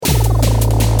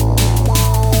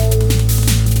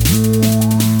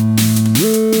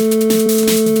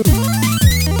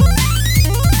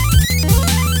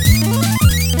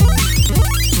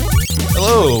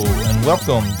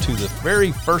welcome to the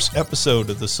very first episode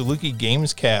of the Saluki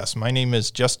Gamescast. My name is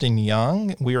Justin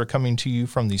Young. We are coming to you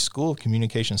from the School of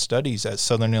Communication Studies at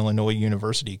Southern Illinois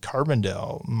University,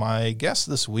 Carbondale. My guests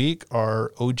this week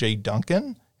are OJ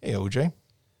Duncan. Hey, OJ.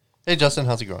 Hey, Justin.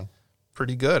 How's it going?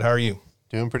 Pretty good. How are you?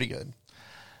 Doing pretty good.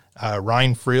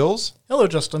 Ryan Freels. Hello,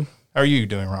 Justin. How are you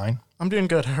doing, Ryan? I'm doing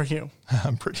good. How are you?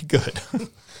 I'm pretty good.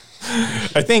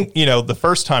 I think, the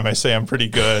first time I say I'm pretty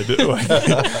good,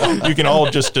 you can all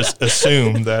just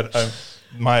assume that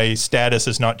my status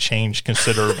has not changed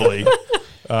considerably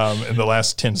in the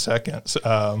last 10 seconds.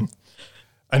 I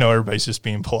know everybody's just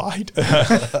being polite.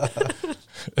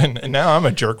 and now I'm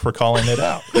a jerk for calling it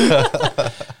out.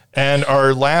 And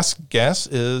our last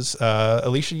guest is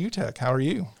Alicia Utecht. How are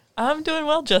you? I'm doing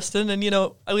well, Justin, and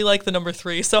we like the number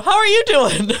 3. So how are you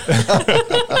doing?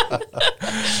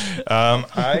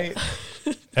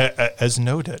 As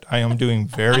noted, I am doing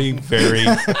very, very,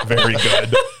 very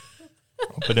good.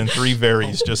 I'll put in 3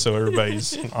 varies just so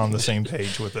everybody's on the same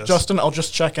page with this. Justin, I'll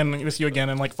just check in with you again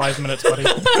in like 5 minutes, buddy.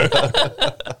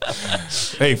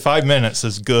 Hey, 5 minutes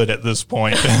is good at this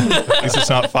point. At least it's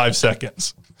not 5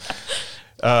 seconds.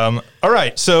 All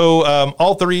right, so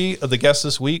all 3 of the guests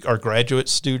this week are graduate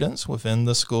students within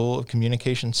the School of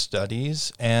Communication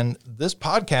Studies, and this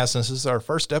podcast, since this is our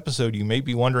first episode, you may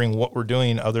be wondering what we're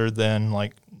doing other than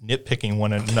like nitpicking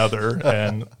one another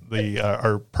and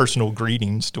our personal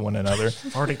greetings to one another.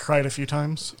 Already cried a few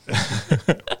times.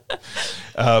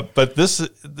 But this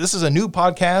is a new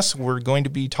podcast. We're going to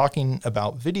be talking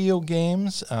about video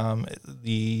games.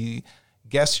 The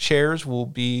guest chairs will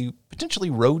be potentially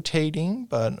rotating,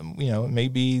 but it may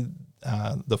be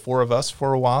the 4 of us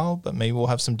for a while, but maybe we'll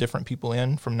have some different people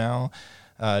in from now,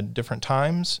 different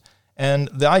times. And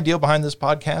the idea behind this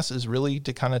podcast is really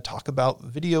to kind of talk about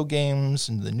video games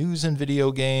and the news in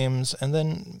video games, and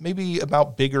then maybe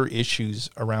about bigger issues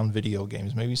around video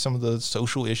games, maybe some of the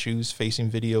social issues facing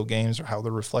video games or how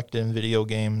they're reflected in video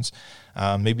games,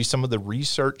 maybe some of the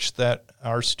research that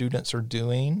our students are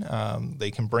doing,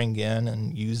 they can bring in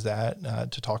and use that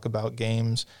to talk about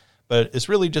games. But it's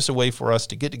really just a way for us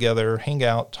to get together, hang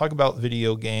out, talk about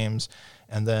video games,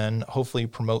 and then hopefully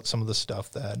promote some of the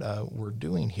stuff that we're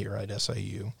doing here at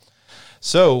SIU.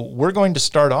 So we're going to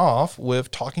start off with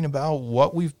talking about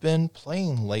what we've been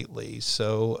playing lately.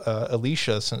 So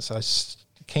Alicia, since I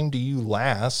came to you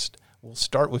last, we'll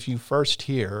start with you first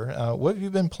here. What have you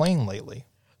been playing lately?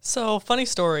 So, funny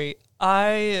story,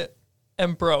 I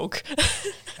am broke.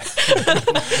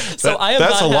 That's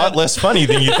a lot less funny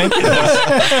than you think it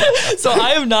is. So I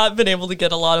have not been able to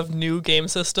get a lot of new game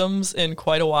systems in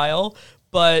quite a while.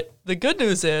 But the good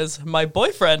news is my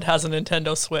boyfriend has a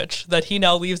Nintendo Switch that he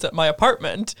now leaves at my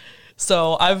apartment.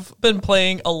 So I've been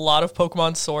playing a lot of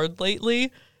Pokemon Sword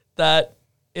lately. That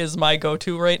is my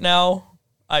go-to right now.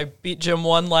 I beat Gym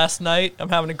 1 last night. I'm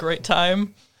having a great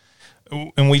time.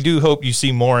 And we do hope you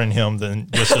see more in him than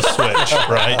just a Switch,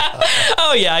 right?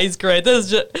 Oh, yeah, he's great. This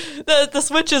is just, the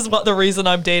Switch is the reason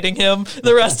I'm dating him.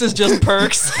 The rest is just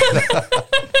perks.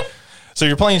 So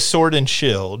you're playing Sword and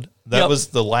Shield. That Yep. was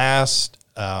the last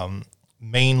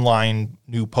mainline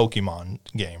new Pokemon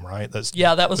game, right?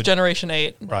 That was Generation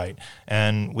 8. Right.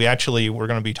 And we're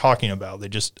going to be talking about, they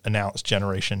just announced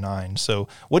Generation 9. So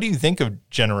what do you think of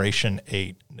Generation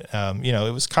 8?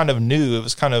 It was kind of new. It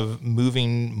was kind of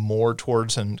moving more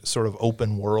towards a sort of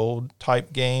open world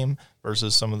type game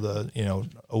versus some of the,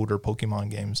 older Pokemon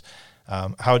games.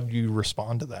 How do you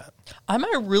respond to that? I'm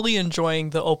really enjoying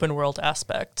the open world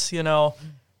aspect.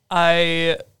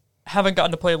 I haven't gotten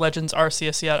to play Legends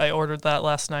Arceus yet. I ordered that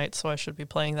last night, so I should be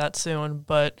playing that soon.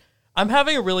 But I'm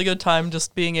having a really good time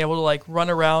just being able to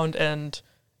run around and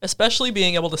especially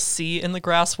being able to see in the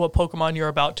grass what Pokemon you're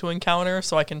about to encounter,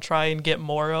 so I can try and get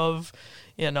more of,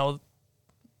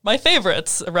 my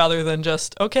favorites rather than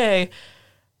just, okay,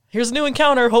 here's a new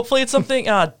encounter. Hopefully it's something.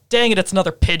 Dang it, it's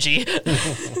another Pidgey.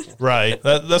 Right.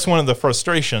 That's one of the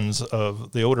frustrations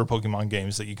of the older Pokemon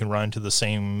games, that you can run into the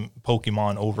same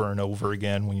Pokemon over and over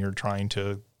again when you're trying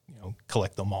to,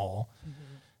 collect them all.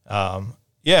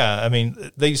 Mm-hmm.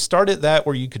 They started that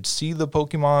where you could see the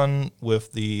Pokemon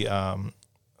with the,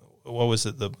 what was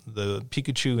it? The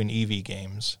Pikachu and Eevee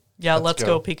games. Yeah, Let's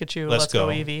Go Pikachu, Let's Go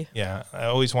Eevee. Yeah, I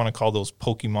always want to call those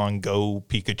Pokemon Go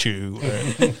Pikachu,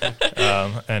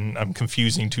 and I'm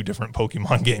confusing 2 different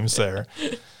Pokemon games there.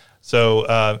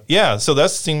 So, so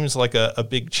that seems like a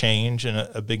big change and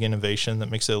a big innovation that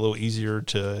makes it a little easier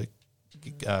to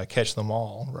catch them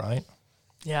all, right?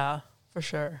 Yeah, for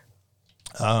sure.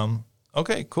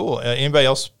 Okay, cool. Anybody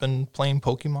else been playing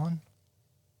Pokemon?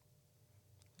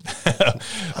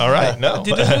 All right, no.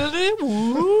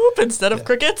 poop instead of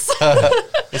crickets.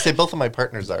 They say both of my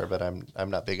partners are, but I'm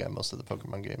not big on most of the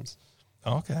Pokemon games.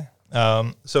 Okay.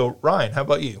 So Ryan, how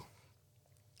about you?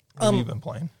 What have you been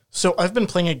playing? So I've been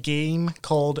playing a game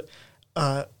called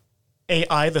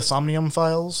AI, the Somnium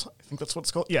Files. I think that's what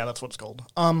it's called. Yeah, that's what it's called.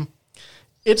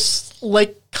 It's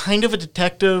like kind of a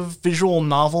detective visual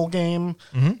novel game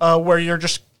where you're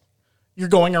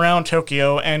going around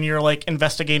Tokyo and you're like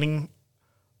investigating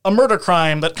a murder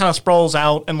crime that kind of sprawls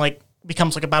out and like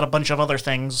becomes like about a bunch of other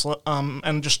things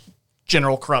and just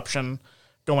general corruption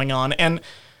going on. And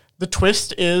the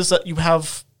twist is that you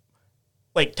have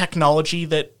like technology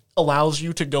that allows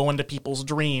you to go into people's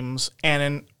dreams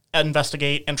and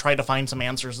investigate and try to find some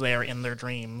answers there in their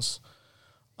dreams.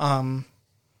 And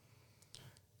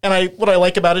what I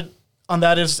like about it on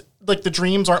that is like the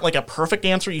dreams aren't like a perfect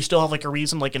answer. You still have like a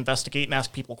reason to like investigate and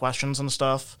ask people questions and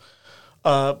stuff.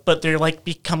 But they're like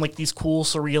become like these cool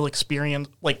surreal experience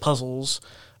like puzzles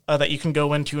that you can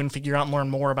go into and figure out and learn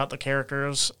more about the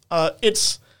characters.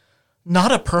 It's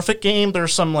not a perfect game.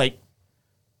 There's some like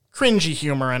cringy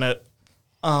humor in it.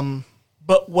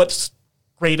 But what's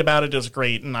great about it is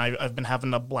great, and I've been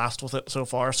having a blast with it so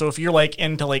far. So if you're like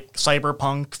into like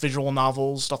cyberpunk visual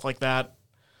novels, stuff like that,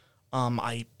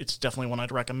 it's definitely one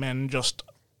I'd recommend. Just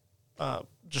a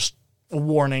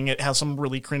warning, it has some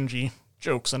really cringy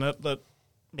jokes in it that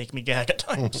make me gag at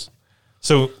times.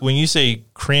 So when you say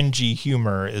cringy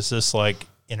humor, is this like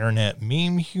internet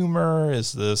meme humor?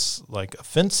 Is this like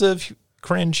offensive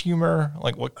cringe humor?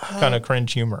 Like what kind of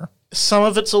cringe humor? Some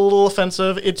of it's a little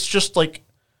offensive. It's just like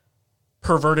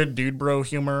perverted dude bro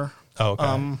humor. Oh,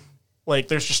 okay. Like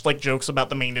there's just like jokes about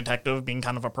the main detective being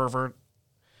kind of a pervert.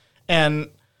 And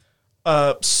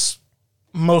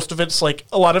most of it's like,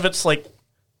 a lot of it's like,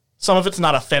 some of it's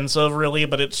not offensive really,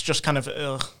 but it's just kind of,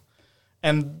 ugh.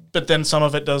 But then some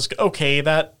of it does, okay,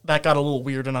 that got a little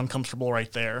weird and uncomfortable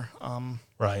right there.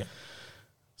 Right.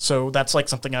 So that's like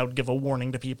something I would give a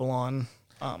warning to people on.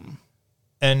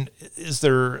 And is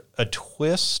there a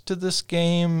twist to this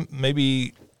game?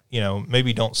 Maybe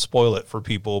don't spoil it for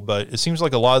people, but it seems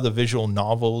like a lot of the visual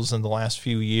novels in the last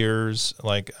few years,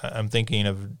 like I'm thinking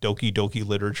of Doki Doki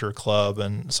Literature Club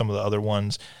and some of the other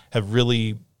ones, have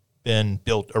really been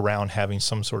built around having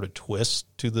some sort of twist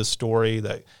to the story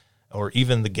that, or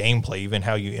even the gameplay, even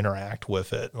how you interact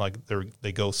with it. Like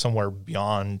they go somewhere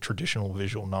beyond traditional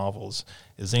visual novels.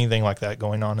 Is anything like that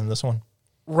going on in this one?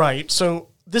 Right. So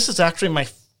this is actually my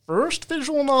first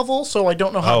visual novel, so I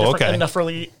don't know how different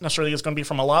it necessarily is going to be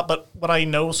from a lot, but what I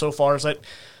know so far is that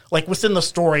like within the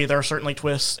story there are certainly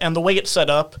twists, and the way it's set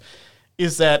up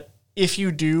is that if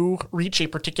you do reach a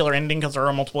particular ending, because there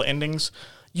are multiple endings,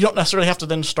 you don't necessarily have to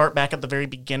then start back at the very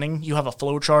beginning. You have a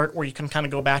flow chart where you can kind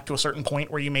of go back to a certain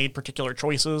point where you made particular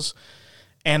choices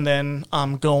and then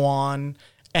go on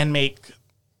and make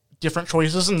different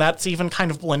choices, and that's even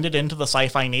kind of blended into the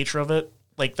sci-fi nature of it.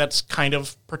 Like, that's kind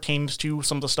of pertains to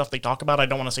some of the stuff they talk about. I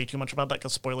don't want to say too much about that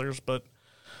because spoilers, but...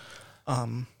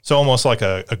 So almost like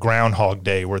a Groundhog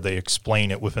Day where they explain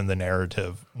it within the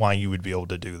narrative why you would be able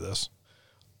to do this.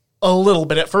 A little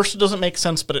bit. At first it doesn't make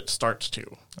sense, but it starts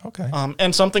to. Okay.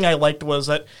 And something I liked was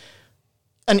that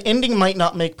an ending might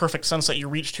not make perfect sense that you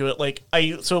reach to it. Like,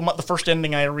 the first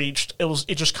ending I reached,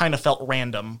 it just kind of felt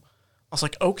random. I was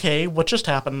like, okay, what just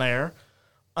happened there?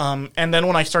 And then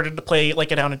when I started to play like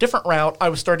down a different route, I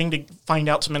was starting to find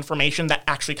out some information that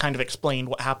actually kind of explained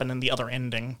what happened in the other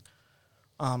ending.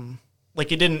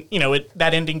 Like it didn't,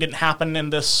 that ending didn't happen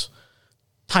in this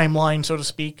timeline, so to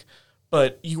speak,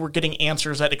 but you were getting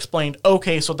answers that explained,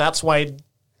 okay, so that's why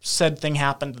said thing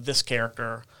happened to this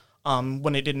character,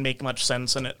 when it didn't make much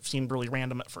sense and it seemed really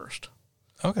random at first.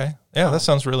 Okay. Yeah, that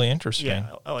sounds really interesting.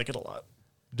 Yeah, I like it a lot.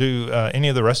 Do any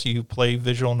of the rest of you play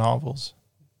visual novels?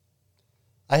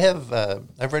 I have.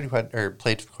 I've read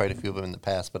played quite a few of them in the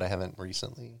past, but I haven't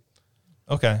recently.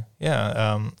 Okay,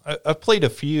 yeah. I've played a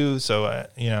few, so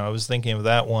I was thinking of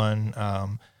that one. I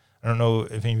don't know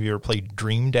if any of you ever played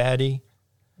Dream Daddy.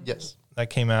 Yes, that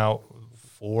came out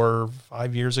 4 or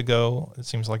 5 years ago. It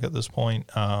seems like at this point.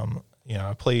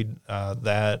 I played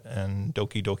that and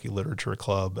Doki Doki Literature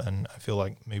Club, and I feel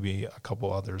like maybe a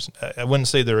couple others. I wouldn't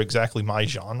say they're exactly my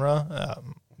genre,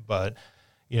 but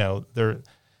they're.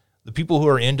 The people who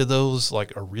are into those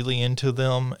are really into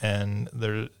them, and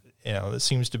there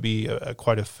seems to be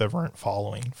quite a fervent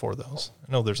following for those.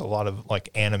 I know there's a lot of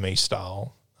anime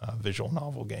style visual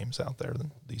novel games out there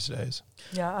these days.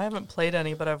 Yeah, I haven't played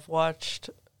any, but I've watched.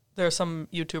 There are some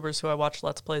YouTubers who I watch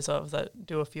Let's Plays of that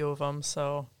do a few of them.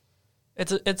 So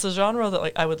it's a genre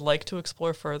that I would like to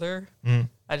explore further.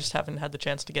 I just haven't had the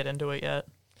chance to get into it yet.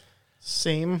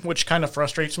 Same, which kind of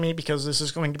frustrates me because this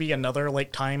is going to be another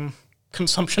time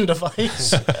consumption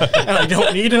device, and I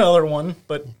don't need another one.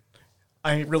 But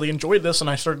I really enjoyed this, and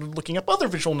I started looking up other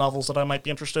visual novels that I might be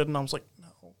interested in. And I was like,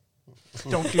 no,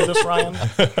 don't do this, Ryan.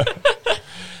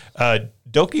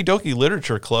 Doki Doki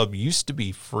Literature Club used to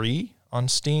be free on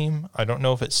Steam. I don't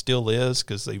know if it still is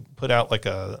because they put out like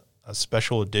a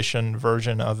special edition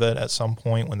version of it at some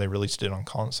point when they released it on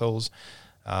consoles.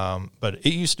 But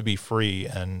it used to be free,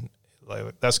 and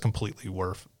like, that's completely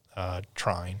worth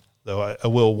trying. Though I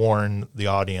will warn the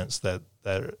audience that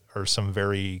are some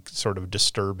very sort of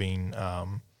disturbing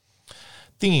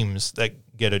themes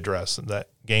that get addressed. That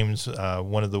game's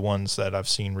one of the ones that I've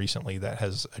seen recently that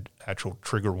has an actual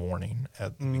trigger warning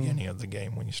at the beginning of the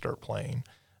game when you start playing.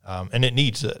 And it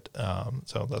needs it.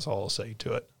 So that's all I'll say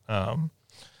to it.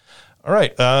 All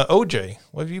right, OJ,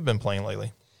 what have you been playing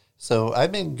lately? So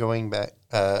I've been going back.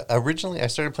 Originally, I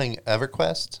started playing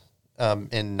EverQuest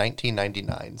in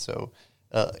 1999, so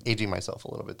aging myself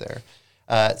a little bit there.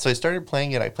 So I started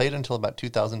playing it. I played until about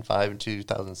 2005 and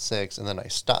 2006, and then I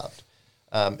stopped.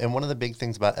 And one of the big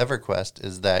things about EverQuest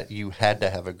is that you had to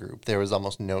have a group. There was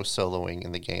almost no soloing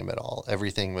in the game at all.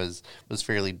 Everything was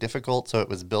fairly difficult, so it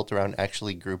was built around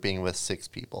actually grouping with 6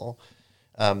 people.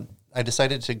 I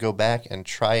decided to go back and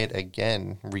try it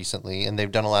again recently, and they've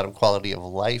done a lot of quality of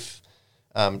life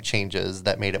changes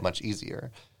that made it much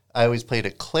easier. I always played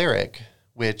a cleric,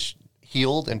 which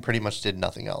healed and pretty much did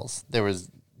nothing else. There was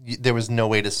no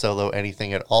way to solo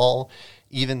anything at all.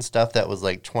 Even stuff that was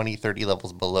like 20, 30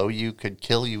 levels below you could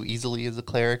kill you easily as a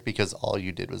cleric because all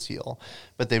you did was heal.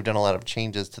 But they've done a lot of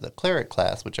changes to the cleric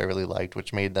class, which I really liked,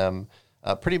 which made them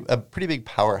a pretty big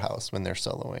powerhouse when they're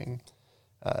soloing.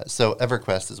 So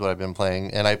EverQuest is what I've been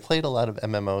playing, and I played a lot of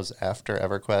MMOs after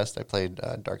EverQuest. I played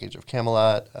Dark Age of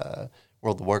Camelot,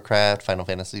 World of Warcraft, Final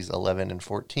Fantasies 11 and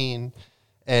 14,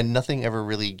 and nothing ever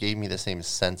really gave me the same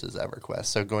sense as EverQuest.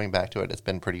 So going back to it, it's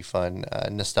been pretty fun,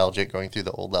 nostalgic, going through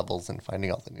the old levels and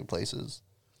finding all the new places.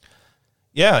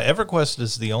 Yeah, EverQuest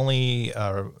is the only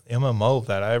MMO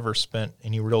that I ever spent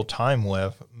any real time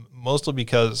with, mostly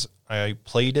because I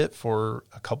played it for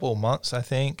a couple of months, I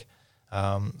think.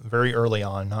 Very early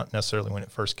on, not necessarily when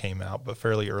it first came out, but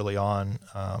fairly early on.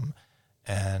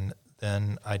 And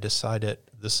then I decided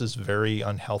this is very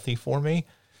unhealthy for me.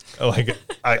 Like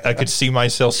I could see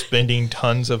myself spending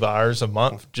tons of hours a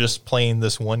month just playing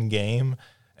this one game.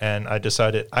 And I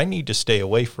decided I need to stay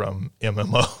away from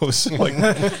MMOs. Like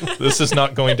this is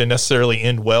not going to necessarily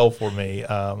end well for me.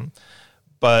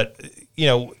 But you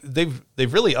know,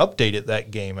 they've really updated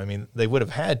that game. I mean, they would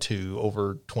have had to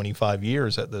over 25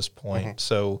 years at this point. Mm-hmm.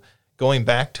 So going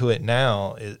back to it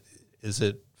now, does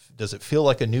it feel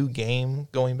like a new game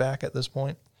going back at this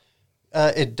point?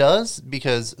 It does,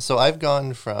 because so I've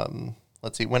gone from,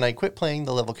 let's see, when I quit playing,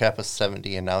 the level cap was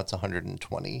 70 and now it's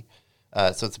 120.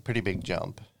 So it's a pretty big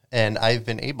jump. And I've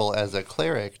been able as a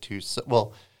cleric to,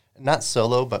 well, not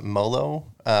solo, but molo,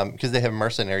 because they have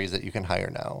mercenaries that you can hire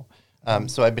now.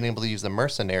 So I've been able to use the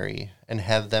mercenary and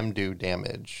have them do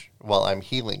damage while I'm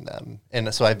healing them.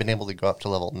 And so I've been able to go up to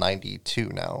level 92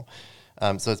 now.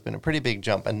 So it's been a pretty big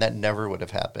jump, and that never would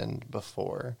have happened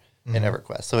before in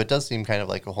EverQuest. So it does seem kind of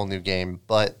like a whole new game,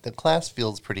 but the class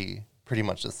feels pretty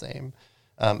much the same.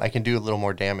 I can do a little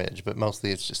more damage, but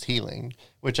mostly it's just healing,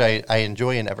 which I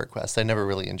enjoy in EverQuest. I never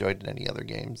really enjoyed it in any other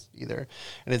games either.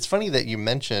 And it's funny that you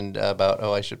mentioned about,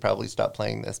 I should probably stop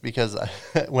playing this, because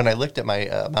when I looked at my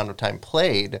amount of time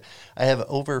played, I have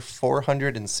over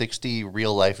 460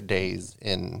 real-life days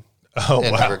in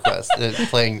EverQuest,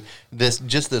 playing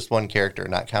this one character,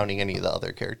 not counting any of the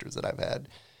other characters that I've had.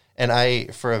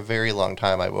 And for a very long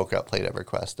time, I woke up, played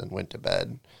EverQuest, and went to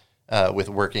bed. With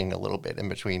working a little bit in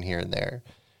between here and there.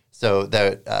 So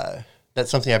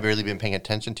that's something I've really been paying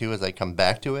attention to as I come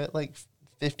back to it like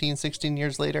 15, 16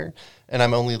 years later. And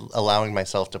I'm only allowing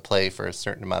myself to play for a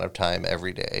certain amount of time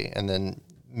every day and then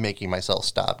making myself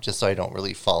stop just so I don't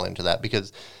really fall into that.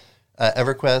 Because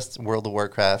EverQuest, World of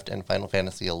Warcraft, and Final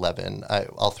Fantasy 11,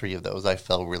 all three of those I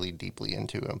fell really deeply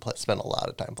into and spent a lot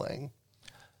of time playing.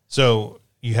 So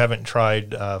you haven't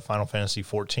tried Final Fantasy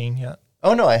 14 yet?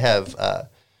 Oh, no, I have.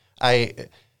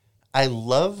 I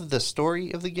love the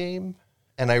story of the game,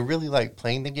 and I really like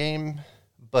playing the game,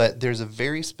 but there's a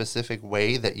very specific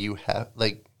way that you have,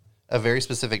 like, a very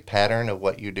specific pattern of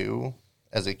what you do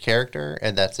as a character,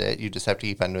 and that's it. You just have to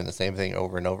keep on doing the same thing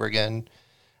over and over again.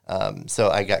 So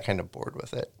I got kind of bored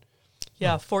with it.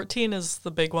 Yeah, 14 is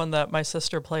the big one that my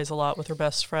sister plays a lot with her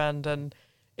best friend, and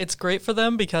it's great for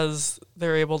them because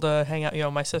they're able to hang out. You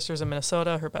know, my sister's in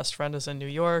Minnesota, her best friend is in New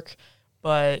York,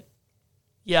 but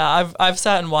yeah, I've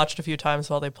sat and watched a few times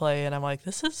while they play, and I'm like,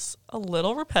 this is a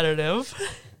little repetitive.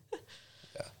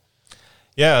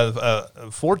 Yeah,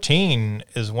 14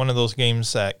 is one of those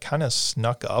games that kind of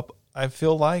snuck up, I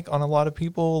feel like, on a lot of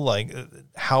people. Like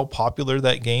how popular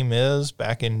that game is.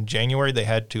 Back in January, they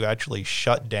had to actually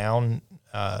shut down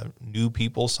new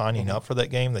people signing up for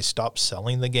that game. They stopped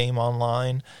selling the game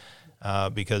online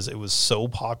because it was so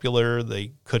popular.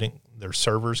 Their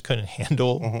servers couldn't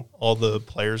handle all the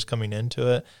players coming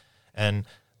into it. And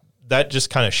that just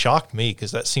kind of shocked me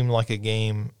because that seemed like a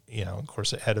game, of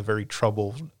course, it had a very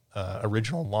troubled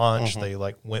original launch. They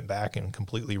went back and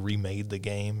completely remade the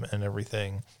game and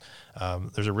everything.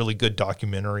 There's a really good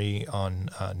documentary on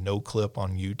NoClip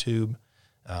on YouTube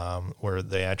where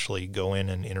they actually go in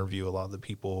and interview a lot of the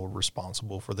people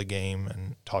responsible for the game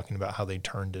and talking about how they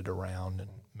turned it around and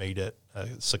made it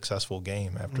a successful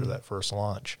game after that first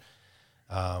launch.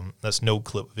 That's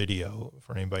NoClip video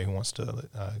for anybody who wants to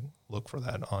look for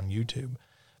that on YouTube.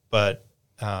 But,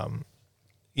 and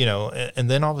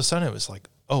then all of a sudden it was like,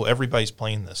 oh, everybody's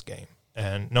playing this game.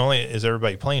 And not only is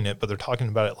everybody playing it, but they're talking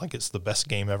about it like it's the best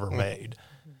game ever made.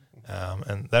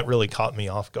 And that really caught me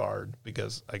off guard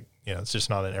because it's just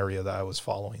not an area that I was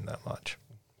following that much.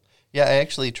 Yeah, I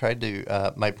actually tried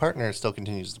to. My partner still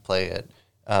continues to play it,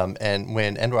 and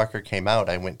when Endwalker came out,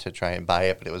 I went to try and buy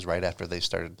it, but it was right after they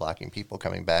started blocking people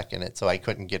coming back in it, so I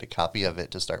couldn't get a copy of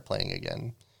it to start playing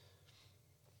again.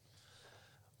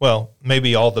 Well,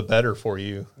 maybe all the better for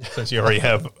you since you already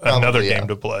have another game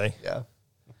to play. Yeah.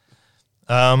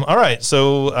 All right,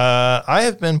 so I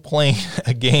have been playing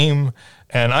a game,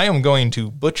 and I am going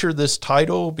to butcher this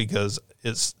title because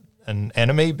it's an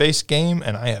anime-based game,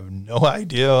 and I have no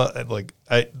idea.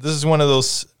 This is one of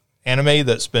those anime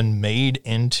that's been made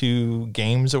into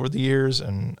games over the years,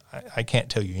 and I can't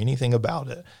tell you anything about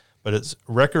it. But it's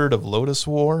Record of Lotus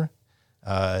War,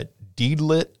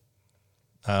 Deedlit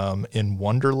in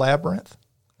Wonder Labyrinth.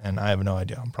 And I have no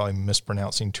idea. I'm probably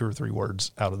mispronouncing 2 or 3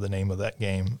 words out of the name of that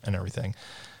game and everything.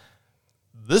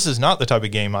 This is not the type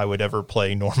of game I would ever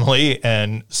play normally,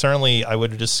 and certainly I would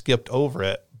have just skipped over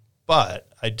it. But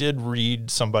I did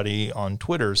read somebody on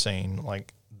Twitter saying,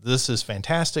 this is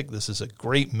fantastic. This is a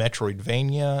great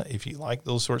Metroidvania if you like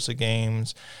those sorts of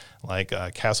games, like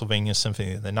Castlevania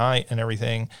Symphony of the Night and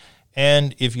everything.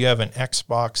 And if you have an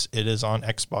Xbox, it is on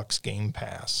Xbox Game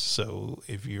Pass. So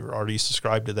if you're already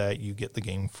subscribed to that, you get the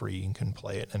game free and can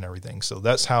play it and everything. So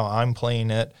that's how I'm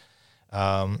playing it.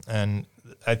 And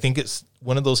I think it's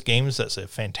one of those games that's a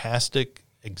fantastic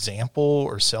example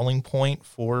or selling point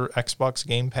for Xbox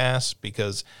Game Pass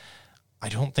because I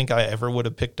don't think I ever would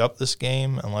have picked up this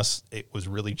game unless it was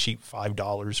really cheap,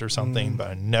 $5 or something, but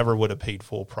I never would have paid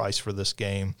full price for this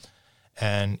game.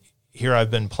 And here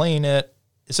I've been playing it.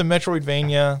 It's a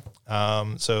Metroidvania,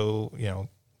 so,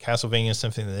 Castlevania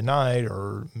Symphony of the Night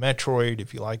or Metroid,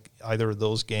 if you like either of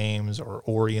those games, or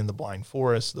Ori and the Blind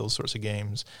Forest, those sorts of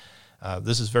games.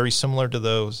 This is very similar to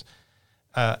those.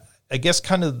 I guess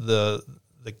kind of the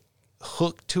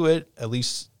hook to it, at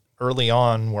least early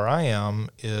on where I am,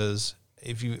 is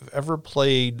if you've ever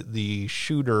played the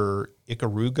shooter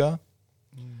Ikaruga,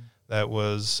 that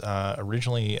was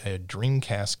originally a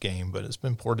Dreamcast game, but it's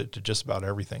been ported to just about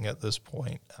everything at this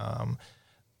point.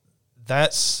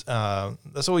 That's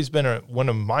always been one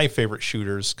of my favorite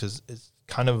shooters because it's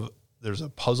there's a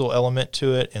puzzle element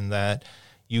to it in that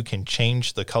you can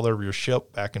change the color of your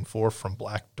ship back and forth from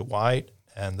black to white,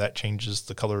 and that changes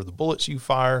the color of the bullets you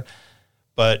fire.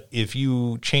 But if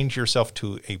you change yourself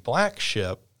to a black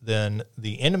ship, then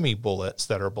the enemy bullets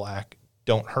that are black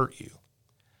don't hurt you.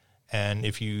 And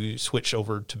if you switch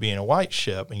over to being a white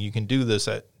ship, and you can do this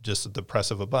at the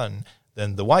press of a button,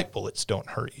 then the white bullets don't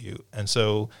hurt you. And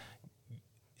so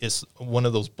it's one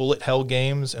of those bullet hell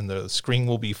games, and the screen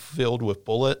will be filled with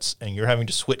bullets, and you're having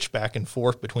to switch back and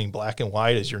forth between black and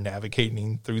white as you're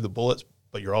navigating through the bullets,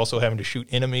 but you're also having to shoot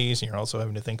enemies, and you're also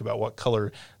having to think about what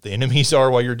color the enemies are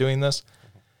while you're doing this.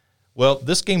 Well,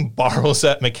 this game borrows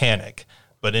that mechanic,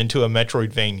 but into a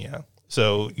Metroidvania.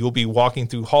 So you'll be walking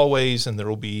through hallways, and there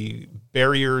will be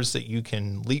barriers that you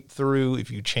can leap through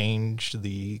if you change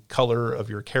the color of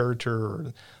your character.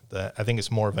 Or I think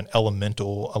it's more of an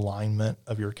elemental alignment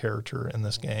of your character in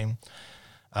this game.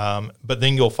 But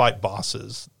then you'll fight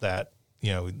bosses that,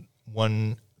 you'll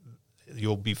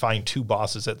be fighting 2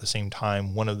 bosses at the same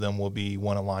time. One of them will be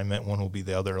one alignment, one will be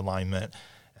the other alignment.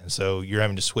 And so you're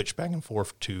having to switch back and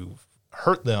forth to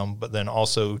hurt them, but then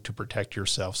also to protect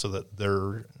yourself so that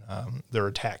their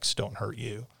attacks don't hurt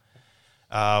you,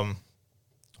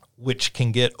 which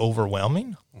can get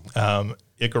overwhelming.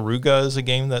 Ikaruga is a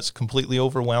game that's completely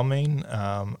overwhelming,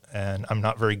 and I'm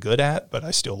not very good at, but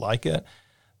I still like it.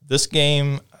 This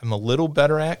game I'm a little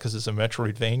better at because it's a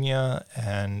Metroidvania,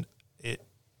 and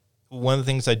one of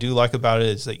the things I do like about it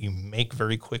is that you make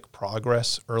very quick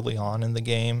progress early on in the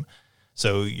game.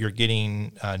 So you're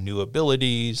getting new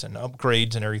abilities and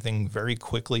upgrades and everything very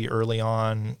quickly early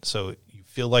on. So you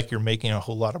feel like you're making a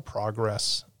whole lot of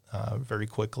progress very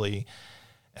quickly.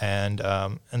 And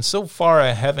so far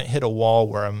I haven't hit a wall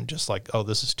where I'm just like, oh,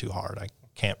 this is too hard. I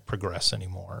can't progress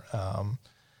anymore.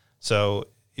 So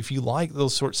if you like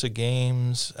those sorts of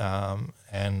games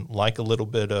and like a little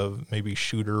bit of maybe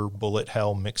shooter bullet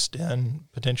hell mixed in,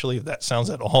 potentially, if that sounds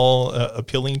at all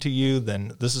appealing to you,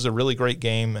 then this is a really great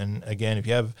game. And again, if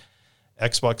you have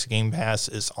Xbox Game Pass,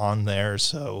 it's on there,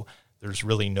 so there's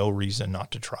really no reason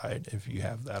not to try it if you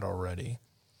have that already.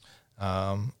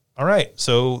 All right,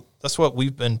 so that's what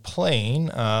we've been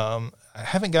playing. I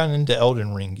haven't gotten into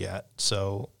Elden Ring yet,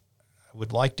 so I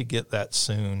would like to get that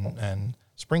soon, and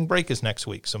spring break is next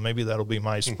week, so maybe that'll be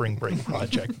my spring break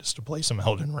project, is to play some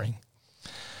Elden Ring.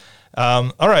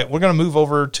 All right, we're going to move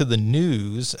over to the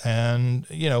news, and,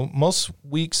 most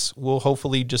weeks we'll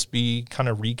hopefully just be kind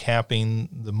of recapping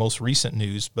the most recent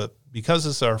news, but because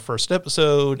it's our first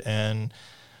episode, and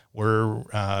we're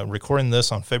recording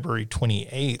this on February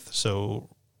 28th, so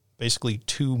basically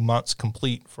 2 months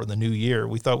complete for the new year,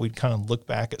 we thought we'd kind of look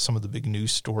back at some of the big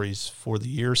news stories for the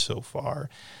year so far.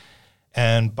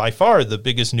 And by far, the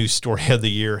biggest news story of the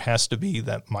year has to be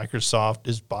that Microsoft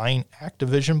is buying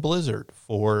Activision Blizzard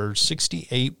for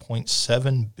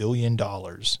 $68.7 billion.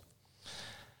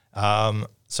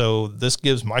 So this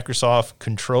gives Microsoft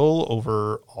control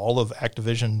over all of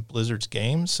Activision Blizzard's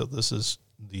games. So this is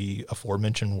the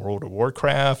aforementioned World of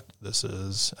Warcraft. This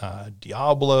is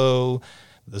Diablo.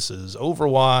 This is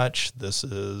Overwatch. This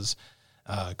is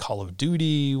Call of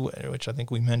Duty, which I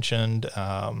think we mentioned.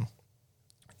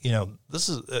 This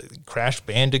is Crash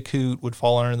Bandicoot would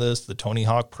fall under this, the Tony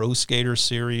Hawk Pro Skater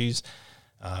series,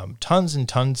 tons and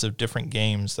tons of different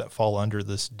games that fall under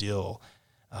this deal.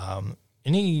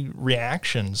 Any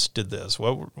reactions to this?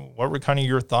 What were kind of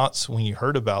your thoughts when you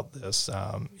heard about this?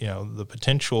 The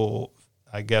potential,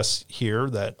 I guess, here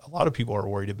that a lot of people are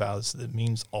worried about is that it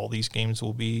means all these games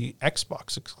will be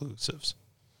Xbox exclusives.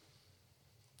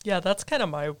 Yeah, that's kind of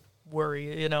my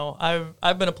worry.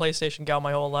 I've been a PlayStation gal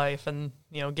my whole life, and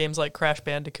games like Crash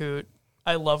Bandicoot,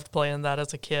 I loved playing that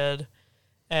as a kid,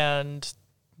 and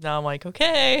now I'm like,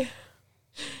 okay.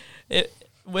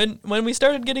 When we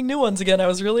started getting new ones again, I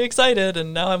was really excited,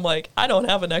 and now I'm like, I don't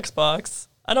have an Xbox.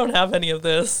 I don't have any of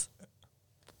this.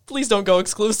 Please don't go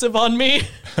exclusive on me.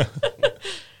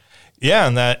 Yeah,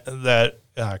 and that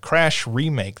Crash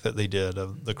remake that they did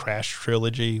of the Crash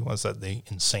trilogy, was that the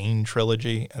Insane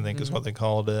trilogy, I think is what they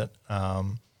called it.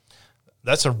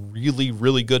 That's a really,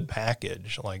 really good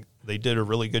package. Like, they did a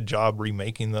really good job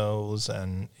remaking those,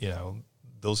 and,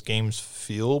 those games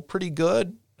feel pretty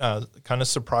good. Kind of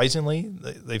surprisingly,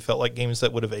 they felt like games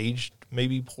that would have aged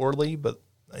maybe poorly, but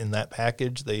in that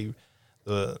package, they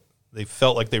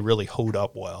felt like they really hold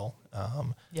up well.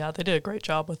 Yeah, they did a great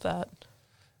job with that.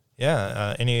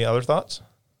 Yeah. Any other thoughts?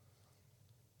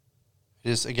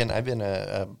 Just, again, I've been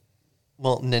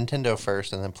Nintendo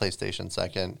first and then PlayStation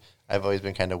second. I've always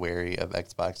been kind of wary of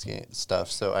Xbox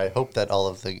stuff, so I hope that all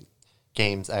of the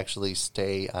games actually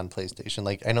stay on PlayStation.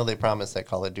 Like, I know they promised that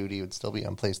Call of Duty would still be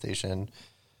on PlayStation,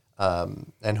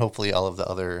 and hopefully all of the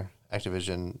other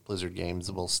Activision Blizzard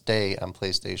games will stay on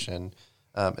PlayStation,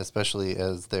 especially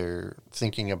as they're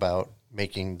thinking about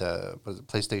making the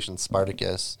PlayStation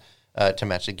Spartacus to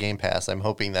match the Game Pass. I'm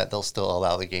hoping that they'll still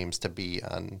allow the games to be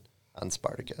on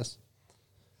Spartacus.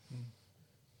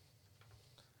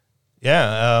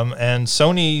 Yeah, and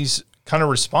Sony's kind of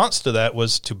response to that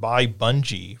was to buy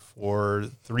Bungie for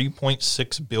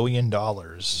 $3.6 billion.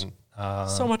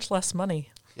 So much less money.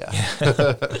 Yeah.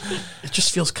 It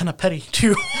just feels kind of petty,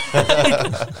 too.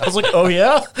 I was like, oh,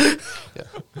 yeah?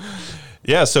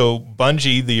 Yeah, so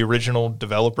Bungie, the original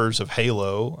developers of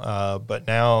Halo, but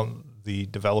now the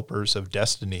developers of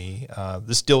Destiny,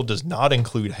 this deal does not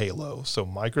include Halo. So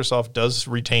Microsoft does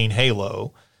retain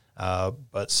Halo,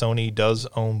 but Sony does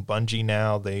own Bungie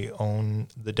now. They own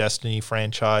the Destiny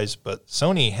franchise, but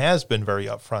Sony has been very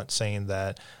upfront saying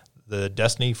that the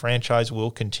Destiny franchise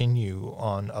will continue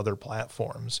on other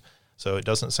platforms. So it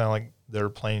doesn't sound like they're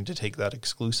planning to take that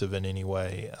exclusive in any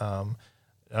way. I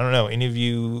don't know. Any of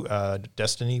you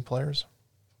Destiny players?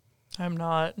 I'm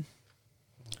not.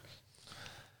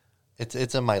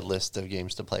 It's on my list of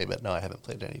games to play, but no, I haven't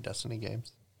played any Destiny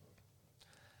games.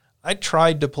 I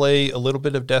tried to play a little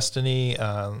bit of Destiny.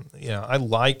 I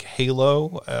like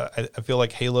Halo. I feel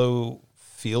like Halo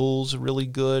feels really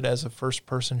good as a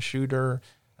first-person shooter.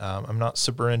 I'm not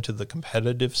super into the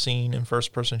competitive scene in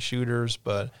first-person shooters,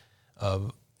 but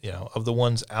of the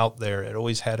ones out there, it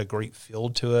always had a great feel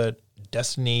to it.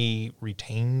 Destiny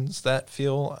retains that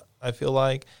feel, I feel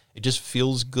like. It just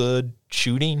feels good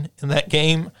shooting in that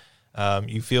game.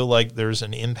 You feel like there's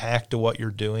an impact to what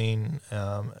you're doing,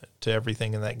 to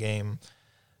everything in that game.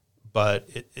 But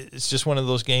it's just one of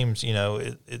those games,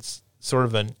 it's sort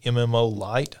of an MMO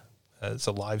light. It's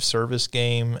a live service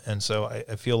game. And so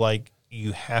I feel like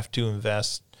you have to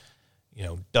invest,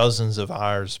 dozens of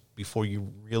hours before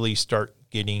you really start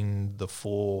getting the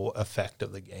full effect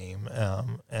of the game.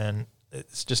 And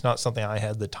it's just not something I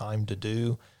had the time to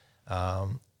do.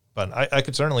 But I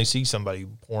could certainly see somebody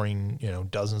pouring,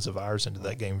 dozens of hours into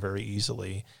that game very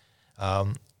easily.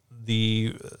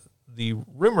 The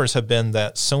rumors have been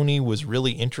that Sony was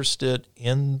really interested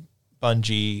in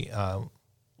Bungie,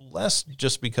 less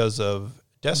just because of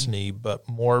Destiny, but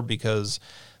more because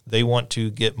they want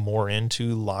to get more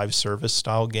into live service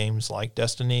style games like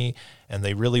Destiny, and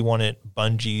they really wanted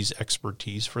Bungie's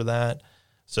expertise for that.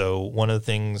 So one of the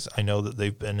things I know that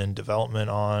they've been in development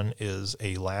on is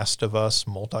a Last of Us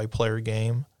multiplayer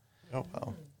game. Oh,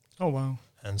 wow. Oh, wow.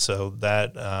 And so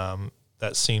that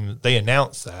seemed, they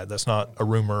announced that. That's not a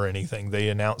rumor or anything. They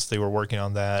announced they were working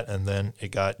on that, and then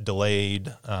it got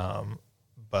delayed.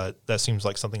 But that seems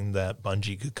like something that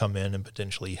Bungie could come in and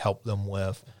potentially help them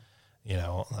with,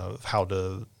 of how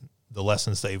the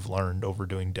lessons they've learned over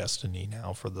doing Destiny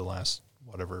now for the last,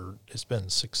 whatever, it's been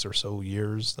 6 or so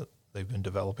years that they've been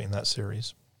developing that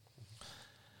series.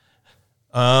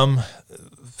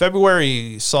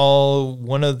 February saw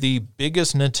one of the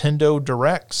biggest Nintendo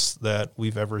Directs that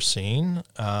we've ever seen,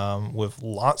 with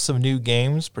lots of new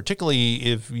games, particularly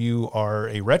if you are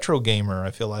a retro gamer.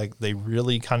 I feel like they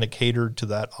really kind of catered to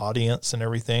that audience and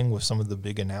everything with some of the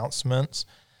big announcements.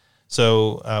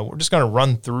 So we're just going to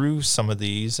run through some of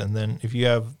these, and then if you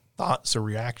have thoughts or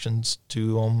reactions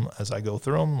to them as I go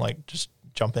through them, just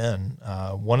jump in.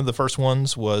 One of the first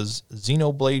ones was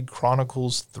Xenoblade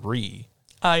Chronicles 3.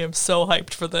 I am so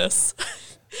hyped for this.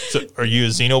 So, are you a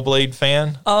Xenoblade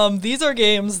fan? These are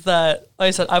games that, like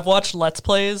I said, I've watched Let's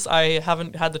Plays. I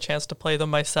haven't had the chance to play them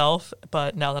myself,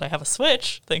 but now that I have a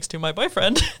Switch, thanks to my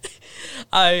boyfriend,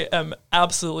 I am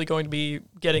absolutely going to be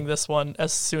getting this one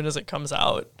as soon as it comes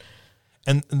out.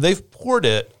 And they've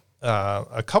ported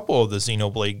a couple of the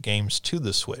Xenoblade games to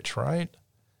the Switch, right?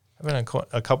 I've been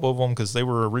a couple of them because they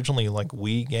were originally like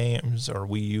Wii games or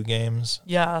Wii U games.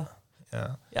 Yeah.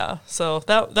 Yeah. So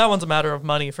that one's a matter of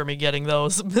money for me getting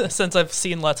those. Since I've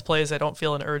seen Let's Plays, I don't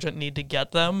feel an urgent need to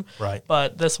get them. Right.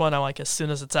 But this one, I'm like, as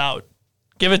soon as it's out,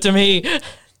 give it to me.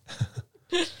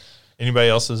 Anybody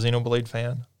else a Xenoblade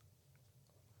fan?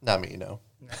 Not me, no.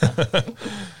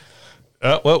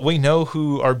 Well, we know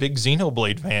who our big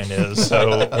Xenoblade fan is.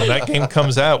 So when that game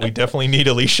comes out, we definitely need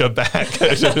Alicia back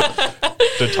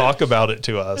to talk about it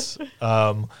to us.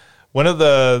 One of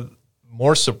the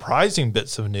more surprising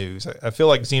bits of news, I feel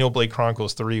like Xenoblade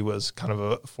Chronicles 3 was kind of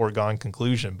a foregone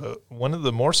conclusion, but one of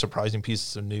the more surprising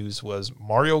pieces of news was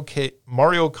Mario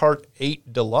Kart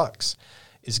 8 Deluxe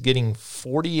is getting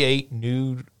 48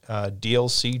 new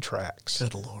DLC tracks.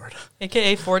 Good Lord.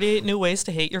 AKA 48 new ways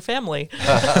to hate your family.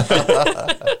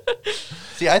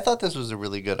 See, I thought this was a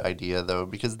really good idea, though,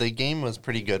 because the game was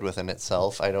pretty good within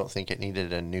itself. I don't think it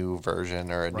needed a new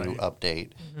version or a new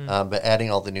update. Mm-hmm. But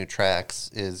adding all the new tracks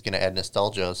is going to add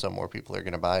nostalgia, so more people are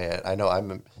going to buy it. I know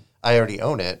I already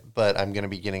own it, but I'm going to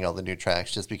be getting all the new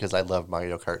tracks just because I love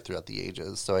Mario Kart throughout the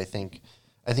ages. So I think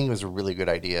it was a really good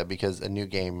idea because a new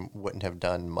game wouldn't have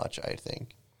done much, I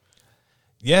think.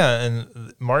 Yeah,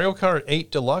 and Mario Kart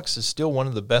 8 Deluxe is still one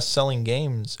of the best-selling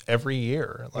games every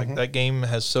year. Like, that game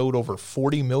has sold over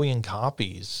 40 million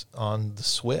copies on the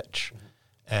Switch,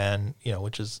 and,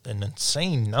 which is an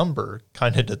insane number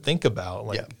kind of to think about.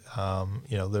 Like,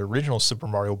 the original Super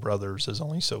Mario Brothers has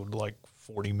only sold,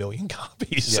 40 million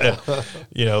copies. Yeah.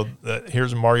 And,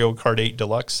 here's Mario Kart 8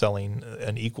 Deluxe selling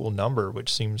an equal number,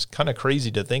 which seems kind of crazy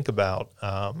to think about.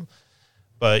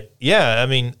 But, yeah, I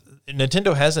mean,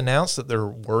 Nintendo has announced that they're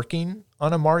working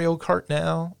on a Mario Kart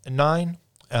 9.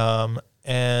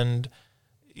 And,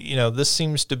 this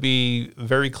seems to be a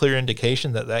very clear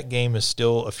indication that game is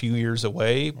still a few years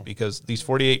away because these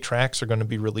 48 tracks are going to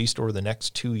be released over the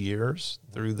next 2 years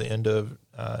through the end of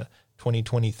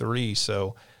 2023.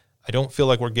 So I don't feel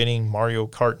like we're getting Mario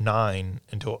Kart 9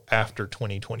 until after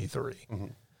 2023. Mm-hmm.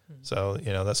 So,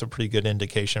 that's a pretty good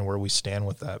indication where we stand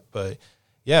with that. But,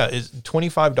 yeah, it's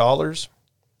 $25.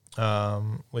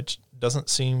 Which doesn't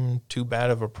seem too bad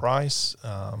of a price,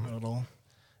 Not at all.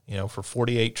 For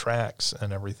 48 tracks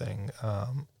and everything.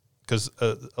 Because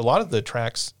a lot of the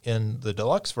tracks in the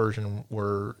deluxe version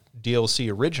were DLC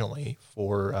originally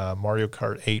for Mario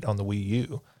Kart 8 on the Wii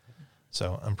U.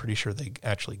 So I'm pretty sure they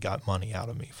actually got money out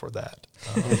of me for that.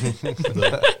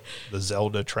 The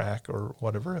Zelda track or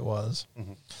whatever it was.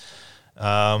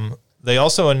 They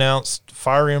also announced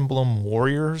Fire Emblem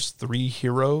Warriors 3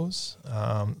 Heroes.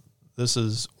 This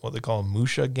is what they call a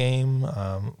Musha game,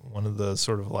 one of the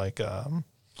sort of like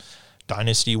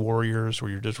Dynasty Warriors where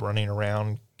you're just running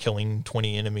around killing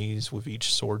 20 enemies with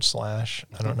each sword slash.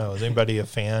 I don't know. Is anybody a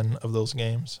fan of those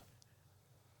games?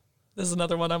 This is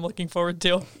another one I'm looking forward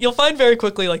to. You'll find very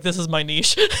quickly, like, this is my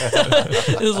niche.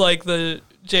 This is like the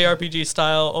JRPG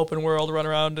style open world run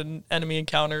around and enemy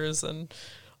encounters and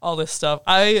all this stuff.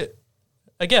 I,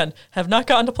 again, have not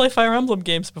gotten to play Fire Emblem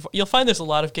games before. You'll find there's a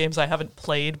lot of games I haven't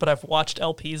played, but I've watched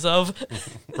LPs of.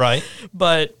 Right.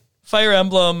 But Fire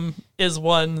Emblem is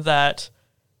one that,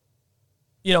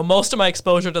 you know, most of my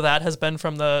exposure to that has been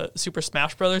from the Super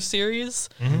Smash Brothers series.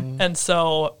 And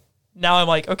so now I'm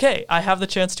like, okay, I have the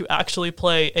chance to actually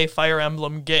play a Fire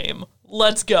Emblem game.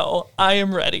 Let's go. I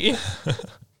am ready.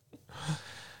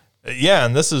 Yeah,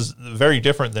 and this is very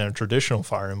different than a traditional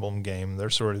Fire Emblem game. They're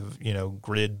sort of, you know,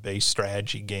 grid-based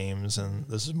strategy games, and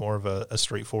this is more of a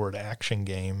straightforward action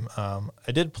game.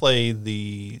 I did play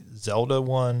the Zelda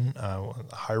one,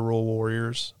 Hyrule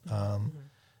Warriors,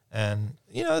 and,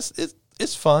 you know,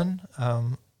 it's fun.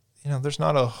 You know, there's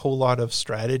not a whole lot of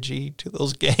strategy to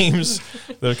those games.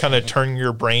 They're kind of turn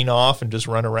your brain off and just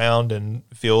run around and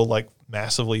feel like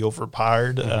massively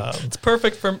overpowered. It's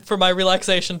perfect for my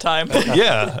relaxation time.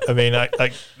 Yeah. I mean,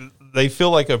 they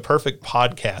feel like a perfect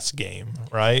podcast game,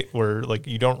 right? Where like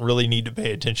you don't really need to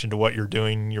pay attention to what you're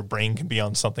doing. Your brain can be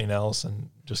on something else and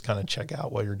just kind of check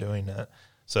out what you're doing.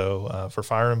 So for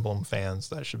Fire Emblem fans,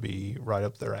 that should be right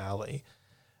up their alley.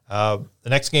 The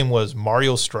next game was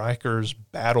Mario Strikers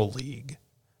Battle League.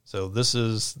 So this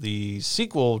is the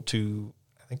sequel to,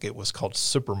 I think it was called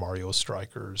Super Mario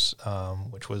Strikers,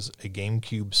 which was a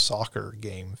GameCube soccer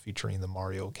game featuring the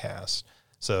Mario cast.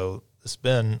 So it's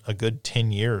been a good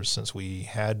 10 years since we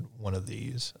had one of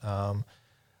these. I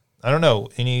don't know,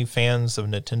 any fans of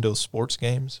Nintendo sports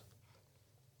games?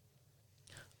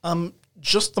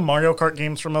 Just the Mario Kart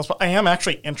games for most part. I am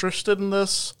actually interested in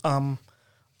this.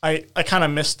 I kind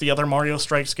of missed the other Mario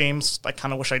Strikes games. I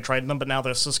kind of wish I tried them, but now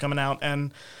this is coming out.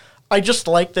 And I just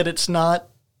like that it's not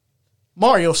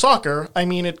Mario Soccer. I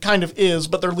mean, it kind of is,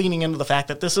 but they're leaning into the fact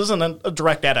that this isn't a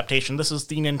direct adaptation. This is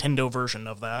the Nintendo version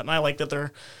of that. And I like that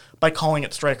they're, by calling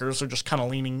it Strikers, they're just kind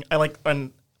of leaning.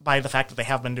 And by the fact that they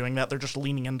have been doing that, they're just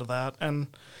leaning into that. And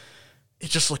it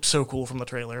just looked so cool from the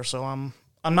trailer. So I'm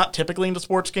not typically into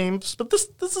sports games, but this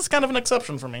is kind of an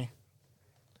exception for me.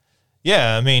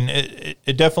 Yeah, I mean,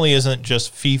 it definitely isn't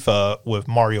just FIFA with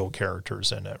Mario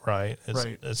characters in it, right?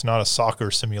 It's not a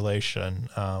soccer simulation.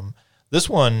 This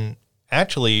one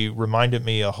actually reminded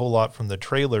me a whole lot from the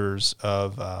trailers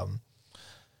of,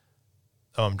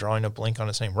 I'm drawing a blank on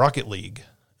its name, Rocket League.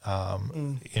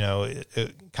 You know,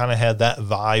 it kind of had that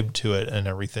vibe to it and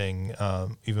everything,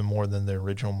 even more than the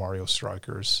original Mario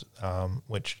Strikers,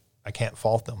 which I can't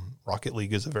fault them. Rocket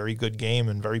League is a very good game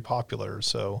and very popular,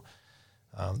 so...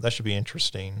 that should be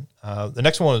interesting. The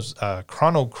next one was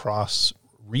Chrono Cross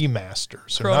Remaster.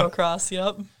 So Chrono Cross,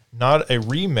 yep. Not a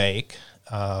remake,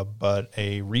 but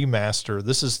a remaster.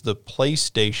 This is the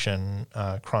PlayStation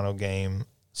Chrono game.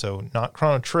 So not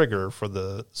Chrono Trigger for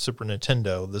the Super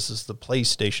Nintendo. This is the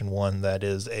PlayStation one that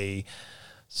is a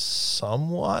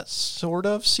somewhat sort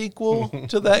of sequel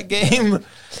to that game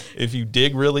if you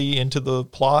dig really into the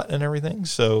plot and everything.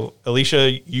 So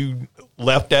Alicia, you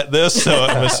left at this, so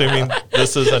I'm assuming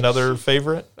this is another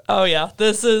favorite. Oh yeah,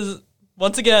 this is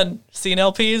once again seen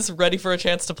LPs, ready for a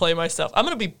chance to play myself. I'm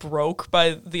gonna be broke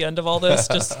by the end of all this,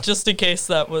 just in case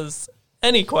that was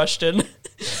any question.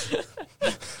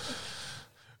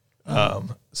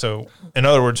 So in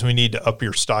other words, we need to up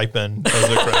your stipend as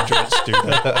a graduate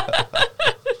student.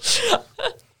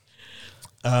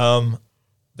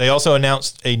 They also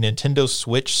announced a Nintendo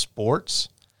Switch Sports.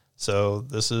 So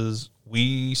this is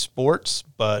Wii Sports,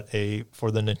 but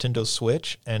for the Nintendo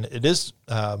Switch. And it is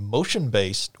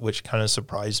motion-based, which kind of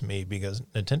surprised me because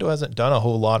Nintendo hasn't done a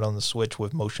whole lot on the Switch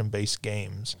with motion-based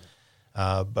games.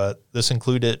 But this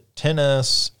included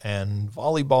tennis and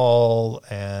volleyball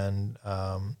and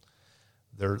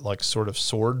their like sort of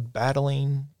sword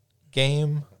battling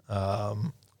game.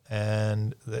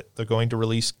 And they're going to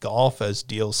release golf as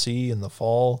DLC in the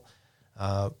fall.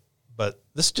 But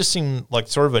this just seemed like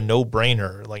sort of a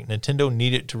no-brainer. Like Nintendo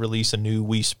needed to release a new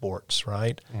Wii Sports,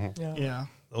 right? Mm-hmm. Yeah.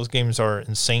 Those games are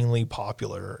insanely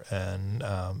popular, and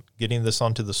getting this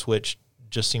onto the Switch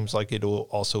just seems like it will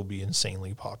also be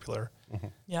insanely popular.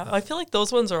 Yeah, I feel like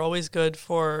those ones are always good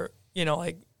for, you know,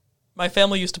 like my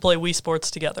family used to play Wii Sports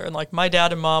together, and like my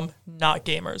dad and mom, not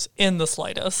gamers in the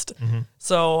slightest.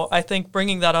 So I think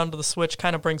bringing that onto the Switch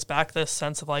kind of brings back this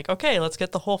sense of like, okay, let's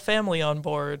get the whole family on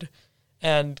board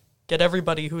and get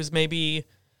everybody who's maybe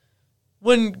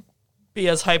wouldn't be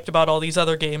as hyped about all these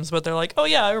other games, but they're like, oh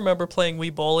yeah, I remember playing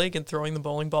Wii Bowling and throwing the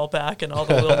bowling ball back and all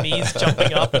the little me's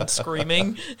jumping up and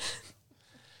screaming.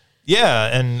 Yeah,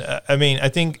 and I mean, I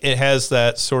think it has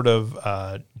that sort of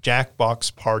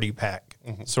Jackbox Party Pack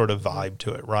sort of vibe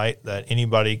to it, right? That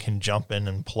anybody can jump in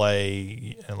and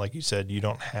play, and like you said, you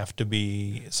don't have to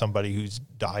be somebody who's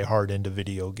diehard into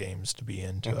video games to be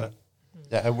into it.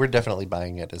 Yeah, we're definitely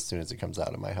buying it as soon as it comes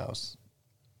out of my house.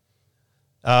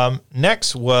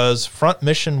 Next was Front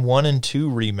Mission 1 and 2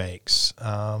 remakes.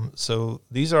 So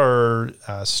these are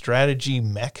strategy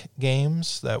mech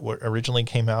games that originally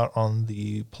came out on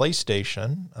the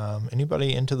PlayStation.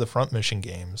 Anybody into the Front Mission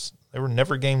games? They were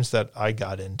never games that I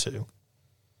got into.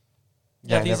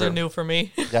 Yeah, these are new for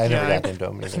me. Yeah, I never got into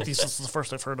them. I think this is the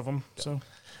first I've heard of them. So,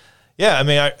 yeah, I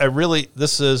mean, I really,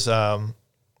 this is, I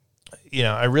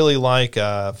really like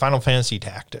Final Fantasy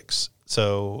Tactics.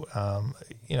 So,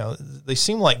 they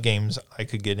seem like games I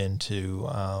could get into,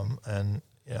 and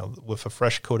with a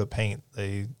fresh coat of paint,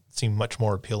 they seem much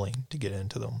more appealing to get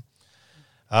into them.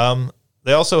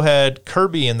 They also had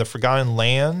Kirby and the Forgotten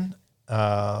Land,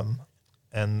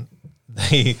 and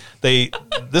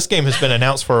this game has been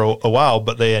announced for a while,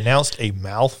 but they announced a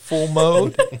mouthful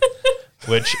mode,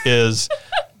 which is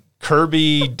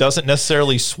Kirby doesn't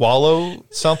necessarily swallow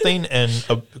something and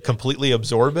completely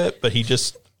absorb it, but he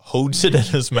just holds it in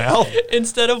his mouth.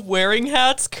 Instead of wearing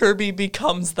hats, Kirby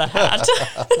becomes the hat.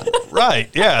 Right,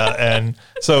 yeah. And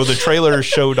so the trailer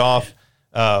showed off,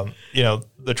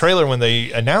 the trailer when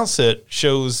they announce it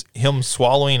shows him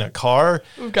swallowing a car.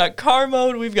 We've got car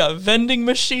mode, we've got vending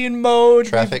machine mode.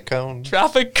 Traffic cone.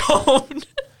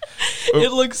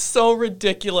 It looks so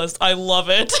ridiculous. I love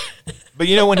it. But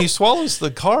when he swallows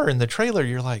the car in the trailer,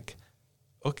 you're like,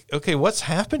 okay, what's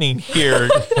happening here?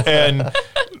 And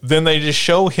then they just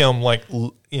show him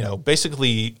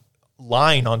basically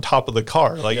lying on top of the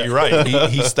car. Like, you're right.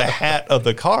 He's the hat of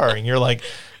the car. And you're like,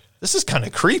 this is kind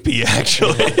of creepy,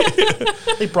 actually.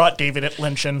 They brought David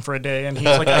Lynch in for a day, and he's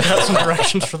like, I got some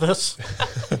directions for this.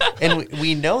 And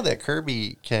we know that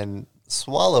Kirby can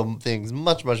swallow things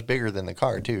much, much bigger than the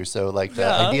car, too. So, the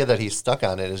idea that he's stuck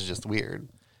on it is just weird.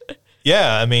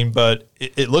 Yeah, I mean, but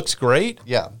it looks great.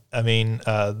 Yeah. I mean,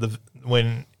 I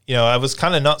was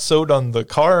kind of not sold on the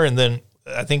car, and then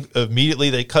I think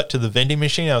immediately they cut to the vending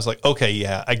machine. I was like, okay,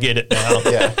 yeah, I get it now.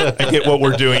 Yeah. I get what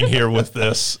we're doing here with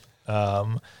this.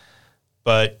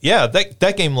 But yeah,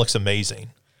 that game looks amazing,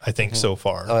 I think, so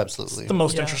far. Oh, absolutely. It's the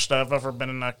most interested I've ever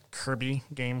been in a Kirby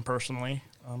game, personally.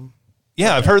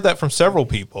 Yeah, I've heard that from several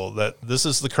people, that this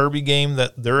is the Kirby game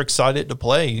that they're excited to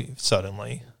play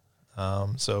suddenly.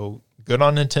 So good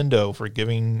on Nintendo for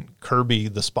giving Kirby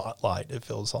the spotlight, it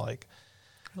feels like.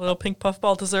 Little pink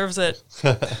puffball deserves it.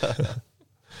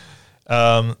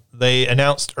 They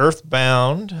announced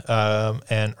Earthbound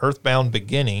and Earthbound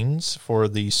Beginnings for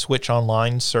the Switch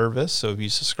Online service. So if you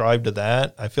subscribe to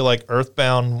that, I feel like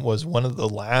Earthbound was one of the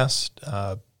last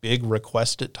big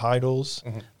requested titles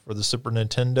for the Super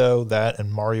Nintendo, that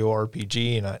and Mario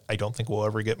RPG. And I don't think we'll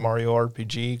ever get Mario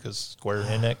RPG because Square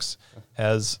Enix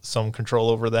has some control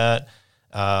over that.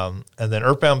 And then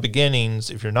Earthbound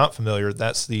Beginnings, if you're not familiar,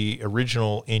 that's the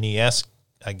original NES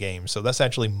game. So that's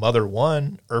actually Mother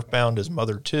 1. Earthbound is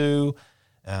Mother 2.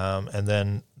 And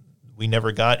then we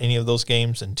never got any of those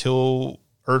games until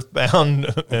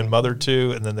Earthbound and Mother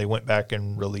 2. And then they went back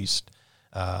and released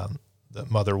the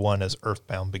Mother 1 as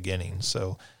Earthbound Beginnings.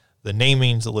 So the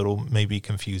naming's a little maybe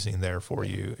confusing there for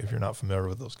you if you're not familiar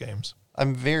with those games.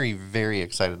 I'm very, very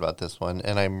excited about this one,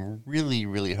 and I'm really,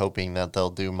 really hoping that they'll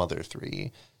do Mother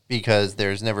 3, because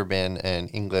there's never been an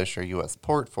English or U.S.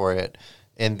 port for it,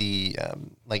 and the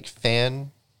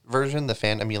fan version, the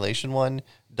fan emulation one,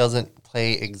 doesn't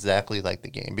play exactly like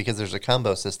the game, because there's a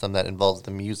combo system that involves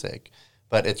the music,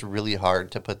 but it's really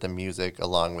hard to put the music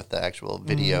along with the actual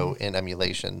video in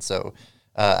emulation. So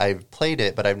I've played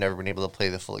it, but I've never been able to play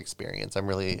the full experience. I'm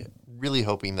really, really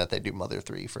hoping that they do Mother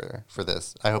 3 for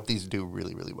this. I hope these do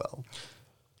really, really well.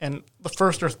 And the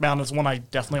first Earthbound is one I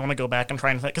definitely want to go back and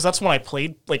try and finish, because that's one I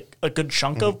played a good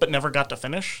chunk of, but never got to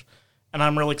finish. And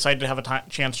I'm really excited to have a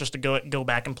chance just to go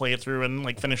back and play it through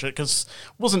and finish it, because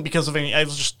it wasn't because of any. I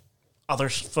was just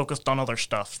focused on other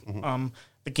stuff.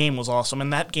 The game was awesome,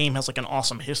 and that game has an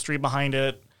awesome history behind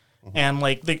it. And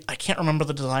like I can't remember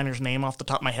the designer's name off the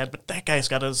top of my head, but that guy's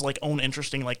got his like own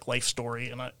interesting like life story,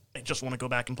 and I just want to go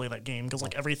back and play that game because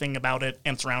like everything about it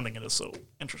and surrounding it is so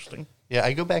interesting. Yeah,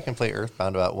 I go back and play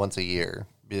Earthbound about once a year.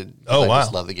 I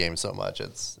just love the game so much.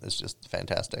 It's just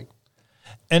fantastic.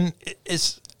 And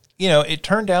it's, it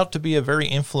turned out to be a very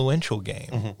influential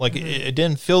game. Like it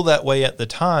didn't feel that way at the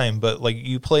time, but like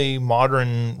you play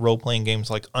modern role-playing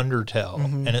games like Undertale,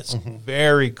 and it's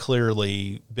very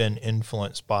clearly been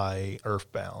influenced by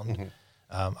Earthbound.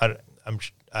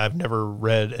 I've never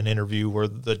read an interview where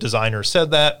the designer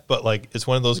said that, but like it's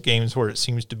one of those games where it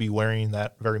seems to be wearing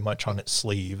that very much on its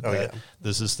sleeve.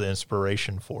 This is the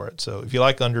inspiration for it. So if you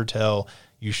like Undertale,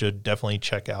 you should definitely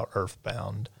check out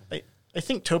Earthbound. I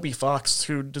think Toby Fox,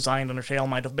 who designed Undertale,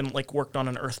 might have been like worked on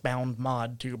an Earthbound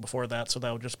mod too before that, so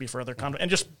that would just be further content. And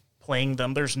just playing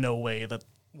them, there's no way that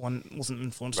one wasn't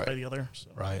influenced by the other. So.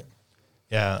 Right.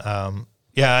 Yeah.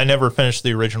 I never finished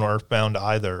the original Earthbound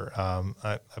either.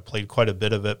 I played quite a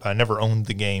bit of it, but I never owned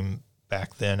the game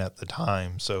back then at the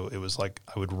time. So it was like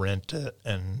I would rent it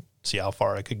and see how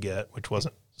far I could get, which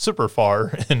wasn't super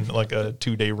far in like a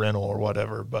 2-day rental or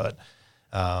whatever, but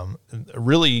a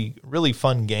really, really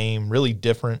fun game, really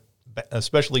different,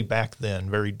 especially back then,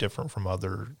 very different from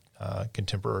other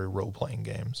contemporary role-playing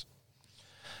games.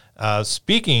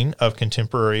 Speaking of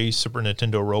contemporary Super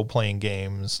Nintendo role-playing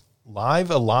games,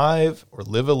 Live Alive or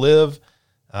Live Alive,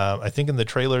 I think in the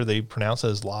trailer they pronounce it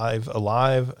as Live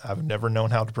Alive. I've never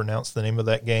known how to pronounce the name of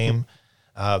that game.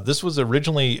 This was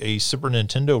originally a Super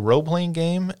Nintendo role-playing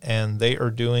game, and they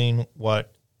are doing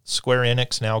what Square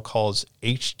Enix now calls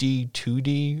HD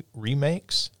 2D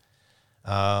remakes.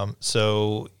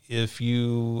 So if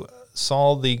you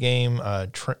saw the game,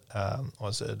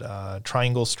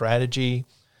 Triangle Strategy,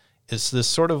 it's this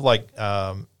sort of like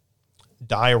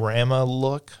diorama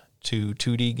look to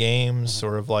 2D games,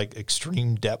 sort of like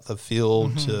extreme depth of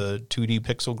field to 2D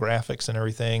pixel graphics and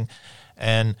everything.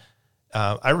 And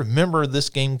I remember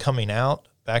this game coming out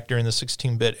back during the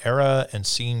 16-bit era and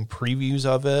seeing previews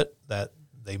of it that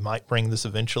they might bring this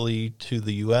eventually to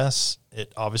the U.S.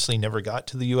 It obviously never got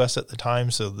to the U.S. at the time,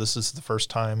 so this is the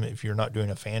first time, if you're not doing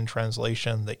a fan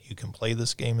translation, that you can play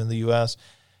this game in the U.S.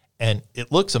 And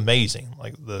it looks amazing.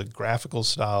 Like the graphical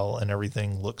style and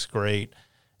everything looks great.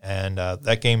 And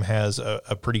that game has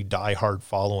a pretty diehard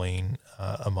following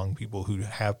among people who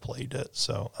have played it.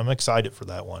 So I'm excited for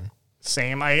that one.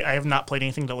 Same. I have not played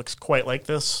anything that looks quite like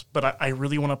this, but I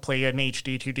really want to play an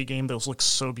HD 2D game that looks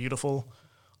so beautiful.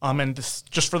 And this,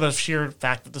 just for the sheer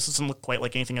fact that this doesn't look quite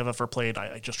like anything I've ever played,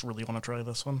 I just really want to try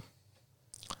this one.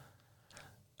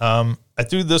 I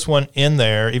threw this one in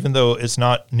there, even though it's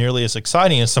not nearly as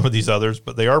exciting as some of these others,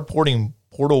 but they are porting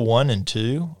Portal 1 and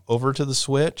 2 over to the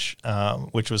Switch,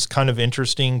 which was kind of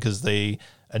interesting because they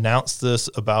announced this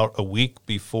about a week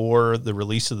before the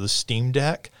release of the Steam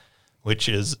Deck, which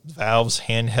is Valve's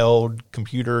handheld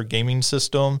computer gaming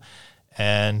system.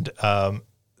 And,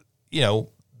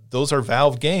 those are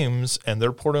Valve games, and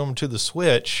they're porting them to the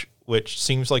Switch, which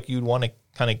seems like you'd want to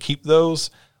kind of keep those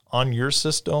on your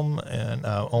system and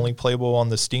only playable on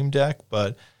the Steam Deck,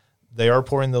 but they are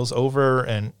porting those over.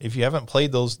 And if you haven't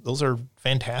played those are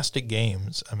fantastic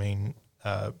games. I mean,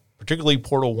 particularly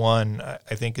Portal 1,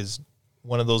 I think is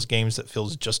one of those games that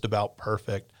feels just about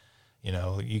perfect.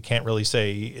 You can't really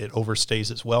say it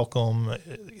overstays its welcome.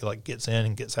 It like gets in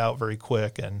and gets out very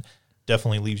quick and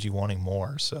definitely leaves you wanting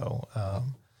more. So,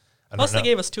 Plus, they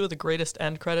gave us two of the greatest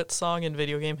end credits song in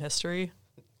video game history.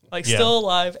 Like, Still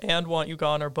Alive and Want You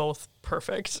Gone are both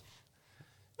perfect.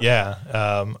 Yeah.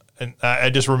 And I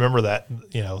just remember that,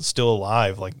 Still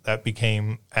Alive, like that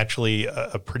became actually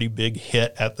a pretty big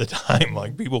hit at the time.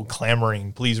 Like people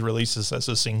clamoring, please release this as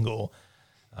a single.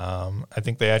 I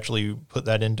think they actually put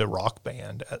that into Rock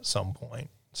Band at some point.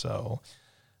 So,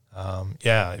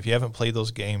 if you haven't played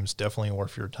those games, definitely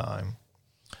worth your time.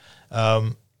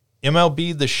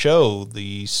 MLB The Show,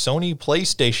 the Sony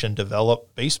PlayStation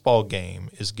developed baseball game,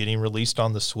 is getting released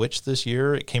on the Switch this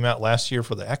year. It came out last year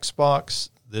for the Xbox.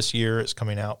 This year it's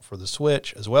coming out for the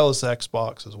Switch, as well as the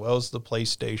Xbox, as well as the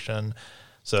PlayStation.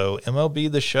 So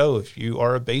MLB The Show, if you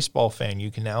are a baseball fan, you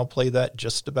can now play that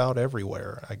just about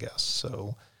everywhere, I guess.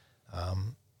 So, I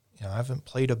haven't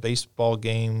played a baseball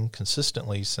game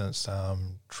consistently since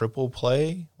Triple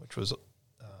Play, which was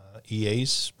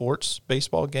EA's sports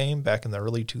baseball game back in the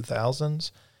early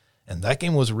 2000s. And that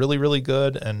game was really, really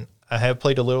good. And I have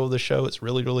played a little of the show. It's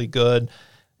really, really good.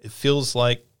 It feels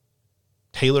like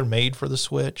tailor-made for the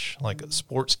Switch, like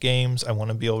sports games. I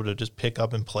want to be able to just pick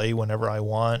up and play whenever I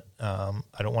want. I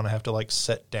don't want to have to like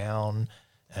sit down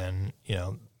and,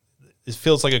 it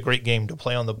feels like a great game to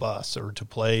play on the bus or to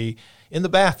play in the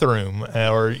bathroom,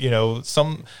 or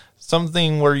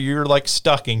something where you're like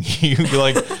stuck and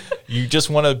you just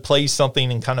want to play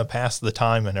something and kind of pass the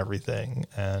time and everything.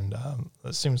 And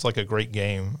it seems like a great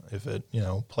game if it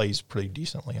plays pretty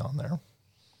decently on there.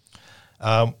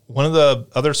 One of the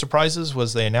other surprises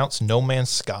was they announced No Man's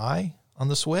Sky on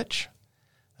the Switch.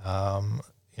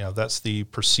 That's the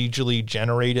procedurally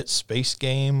generated space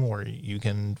game where you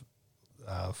can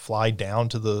fly down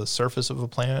to the surface of a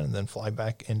planet and then fly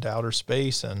back into outer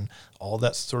space, and all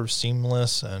that's sort of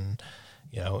seamless. And,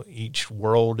 each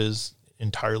world is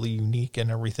entirely unique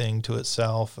and everything to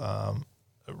itself.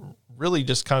 Really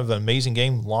just kind of an amazing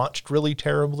game. Launched really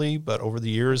terribly, but over the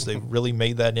years, they've really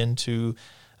made that into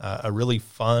a really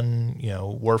fun,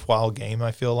 worthwhile game,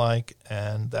 I feel like.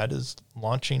 And that is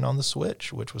launching on the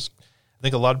Switch, which was, I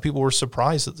think a lot of people were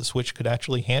surprised that the Switch could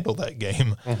actually handle that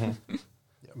game. Mm-hmm.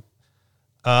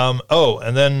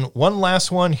 And then one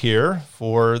last one here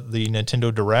for the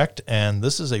Nintendo Direct, and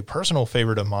this is a personal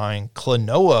favorite of mine.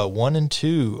 Klonoa 1 and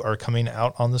 2 are coming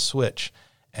out on the Switch.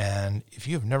 And if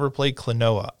you have never played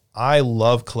Klonoa, I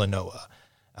love Klonoa.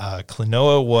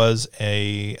 Klonoa was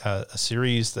a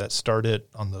series that started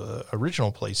on the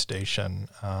original PlayStation.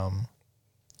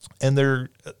 And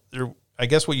they're I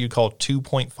guess what you call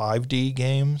 2.5D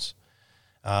games.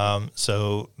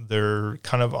 So they're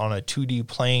kind of on a 2D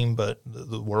plane, but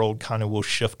the world kind of will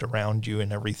shift around you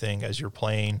and everything as you're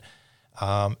playing.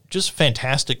 Just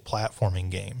fantastic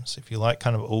platforming games. If you like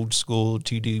kind of old school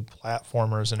 2D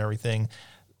platformers and everything,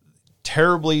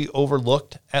 terribly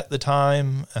overlooked at the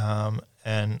time.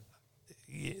 And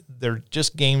they're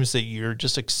just games that you're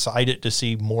just excited to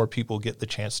see more people get the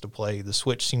chance to play. The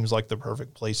Switch seems like the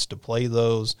perfect place to play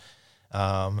those.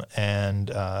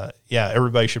 Everybody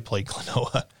should play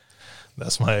Klonoa.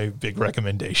 That's my big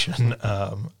recommendation.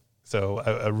 So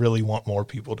I really want more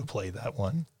people to play that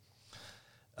one.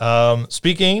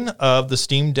 Speaking of the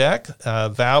Steam Deck,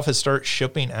 Valve has started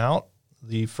shipping out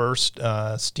the first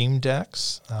Steam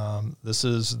Decks. This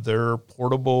is their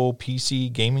portable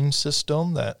PC gaming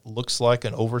system that looks like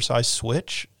an oversized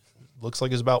Switch. Looks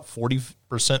like it's about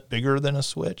 40% bigger than a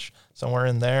Switch, somewhere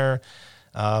in there.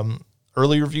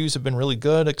 Early reviews have been really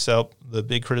good, except the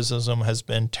big criticism has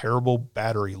been terrible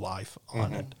battery life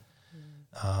on it.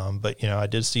 But I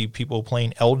did see people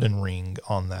playing Elden Ring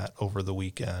on that over the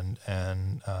weekend.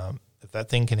 And if that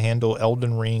thing can handle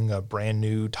Elden Ring, a brand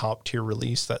new top tier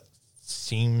release, that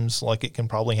seems like it can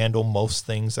probably handle most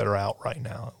things that are out right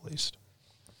now, at least.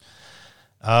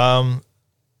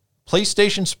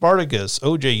 PlayStation Spartacus.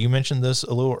 OJ, you mentioned this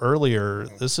a little earlier.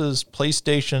 This is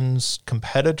PlayStation's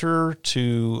competitor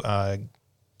to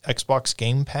Xbox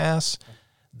Game Pass.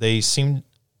 The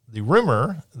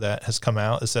rumor that has come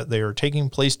out is that they are taking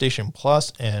PlayStation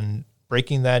Plus and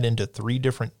breaking that into 3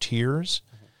 different tiers.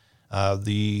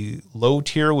 The low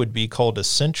tier would be called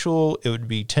Essential. It would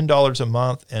be $10 a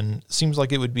month, and it seems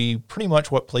like it would be pretty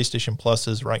much what PlayStation Plus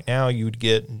is right now. You would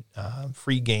get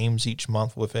free games each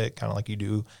month with it, kind of like you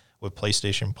do with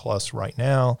PlayStation Plus right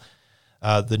now.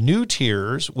 The new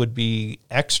tiers would be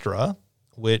Extra,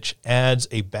 which adds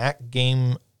a back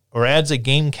game or adds a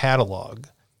game catalog.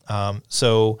 I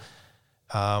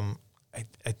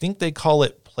think they call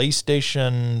it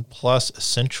PlayStation Plus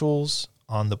Essentials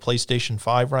on the PlayStation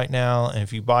 5 right now. And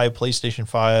if you buy a PlayStation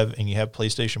 5 and you have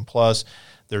PlayStation Plus,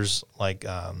 there's like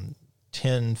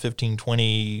 10, 15,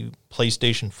 20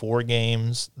 PlayStation 4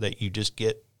 games that you just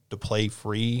get to play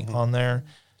free on there.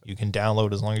 You can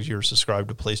download as long as you're subscribed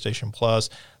to PlayStation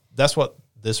Plus. That's what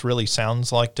this really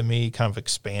sounds like to me, kind of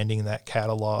expanding that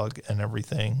catalog and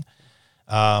everything.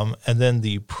 And then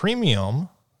the premium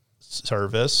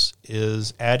service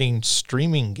is adding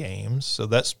streaming games. So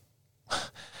that's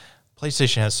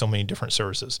PlayStation has so many different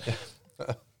services.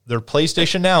 Their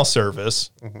PlayStation Now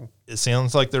service, it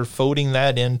sounds like they're folding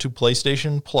that into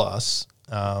PlayStation Plus.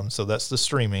 So that's the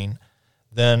streaming.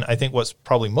 Then I think what's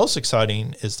probably most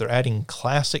exciting is they're adding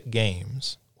classic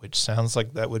games, which sounds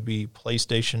like that would be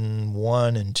PlayStation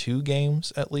 1 and 2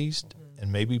 games at least, and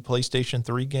maybe PlayStation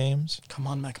 3 games. Come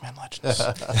on, Mega Man Legends.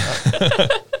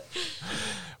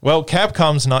 Well,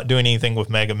 Capcom's not doing anything with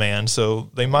Mega Man, so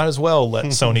they might as well let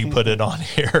Sony put it on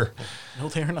here. No,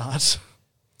 they're not.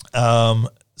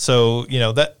 So,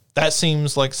 that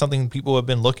seems like something people have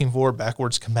been looking for,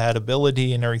 backwards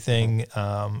compatibility and everything.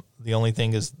 The only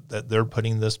thing is that they're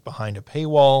putting this behind a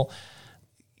paywall.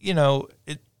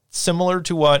 It's similar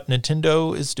to what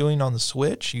Nintendo is doing on the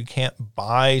Switch. You can't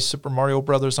buy Super Mario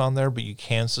Brothers on there, but you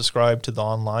can subscribe to the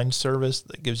online service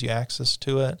that gives you access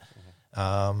to it.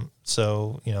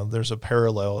 So, there's a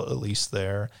parallel at least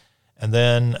there. And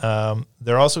then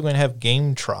they're also going to have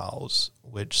game trials,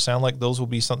 which sound like those will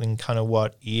be something kind of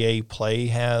what EA Play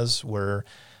has, where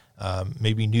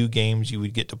maybe new games, you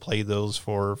would get to play those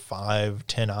for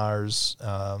 5-10 hours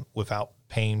without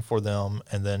paying for them.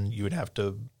 And then you would have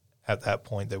to, at that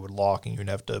point, they would lock and you'd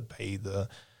have to pay the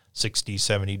 $60,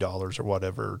 $70 or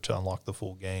whatever to unlock the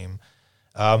full game.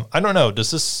 I don't know.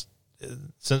 Does this,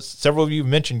 since several of you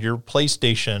mentioned your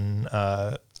PlayStation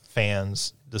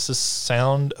fans, does this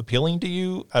sound appealing to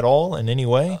you at all in any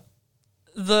way?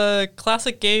 The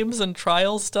classic games and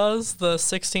trials does. The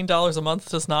 $16 a month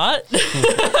does not.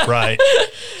 Right.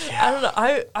 I don't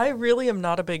know. I really am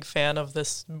not a big fan of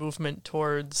this movement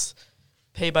towards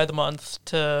pay by the month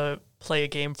to play a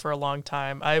game for a long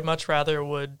time. I much rather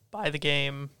would buy the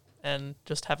game and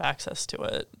just have access to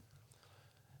it.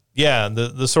 Yeah,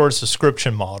 the sort of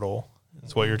subscription model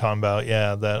is what you're talking about.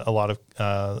 Yeah, that a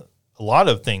lot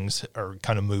of things are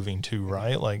kind of moving to,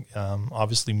 right? Like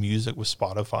obviously music with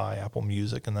Spotify, Apple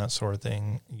Music, and that sort of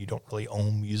thing. You don't really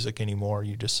own music anymore.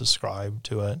 You just subscribe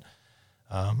to it.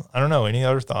 I don't know. Any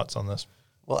other thoughts on this?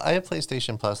 Well, I have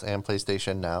PlayStation Plus and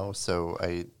PlayStation Now, so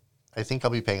I think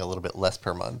I'll be paying a little bit less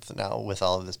per month now with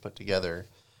all of this put together.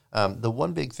 The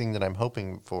one big thing that I'm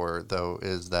hoping for, though,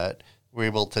 is that we're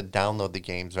able to download the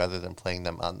games rather than playing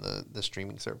them on the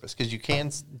streaming service. Because you can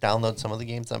download some of the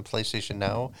games on PlayStation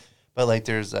Now, but like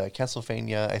there's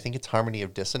Castlevania, I think it's Harmony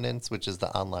of Dissonance, which is the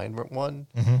online one.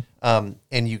 Mm-hmm.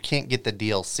 And you can't get the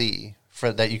DLC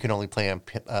for that you can only play on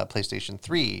PlayStation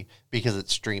 3 because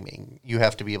it's streaming. You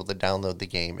have to be able to download the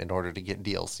game in order to get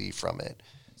DLC from it.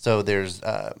 So there's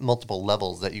multiple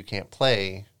levels that you can't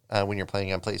play when you're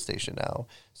playing on PlayStation Now.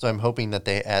 So I'm hoping that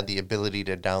they add the ability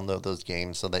to download those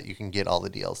games so that you can get all the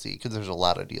DLC, because there's a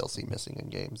lot of DLC missing in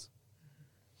games.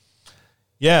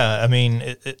 Yeah, I mean,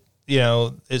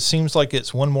 it seems like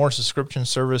it's one more subscription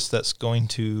service that's going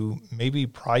to maybe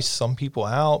price some people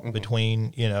out mm-hmm.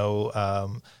 between,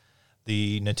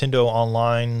 the Nintendo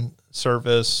Online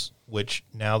service, which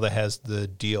now that has the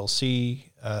DLC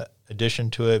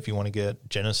addition to it if you want to get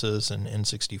Genesis and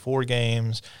N64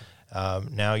 games.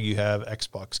 Now you have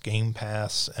Xbox Game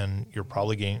Pass, and you're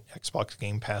probably getting Xbox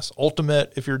Game Pass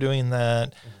Ultimate if you're doing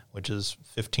that, which is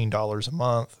 $15 a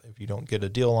month if you don't get a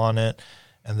deal on it.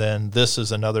 And then this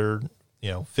is another,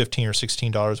 $15 or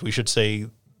 $16. We should say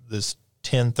this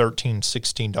 $10, $13,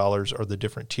 $16 are the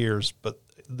different tiers, but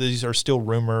these are still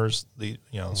rumors.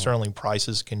 Mm-hmm. Certainly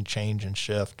prices can change and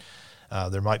shift.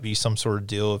 There might be some sort of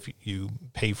deal if you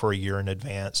pay for a year in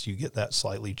advance, you get that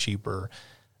slightly cheaper.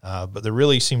 But they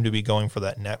really seem to be going for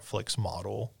that Netflix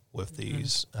model with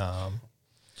these.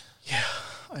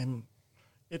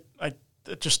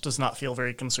 It just does not feel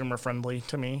very consumer friendly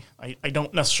to me. I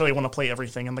don't necessarily want to play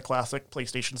everything in the classic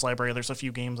PlayStation's library. There's a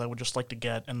few games I would just like to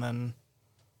get and then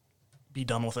be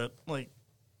done with it. Like,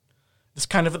 this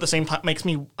kind of at the same time makes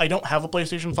me, I don't have a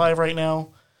PlayStation 5 right now.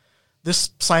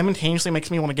 This simultaneously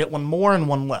makes me want to get one more and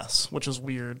one less, which is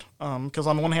weird. Because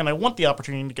on the one hand, I want the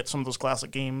opportunity to get some of those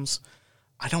classic games.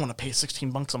 I don't want to pay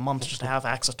 $16 a month just to have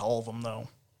access to all of them, though.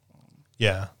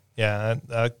 Yeah,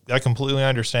 I completely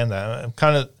understand that. I'm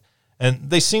kind of, and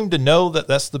they seem to know that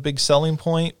that's the big selling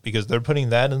point because they're putting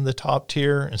that in the top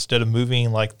tier instead of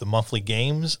moving like the monthly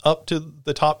games up to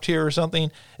the top tier or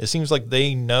something. It seems like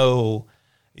they know,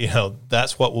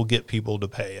 that's what will get people to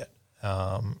pay it.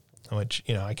 Which,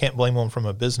 I can't blame them from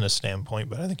a business standpoint,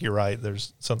 but I think you're right.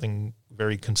 There's something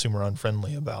very consumer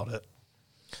unfriendly about it.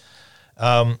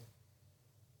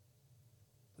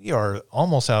 We are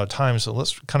almost out of time, so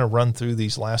let's kind of run through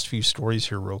these last few stories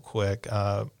here real quick.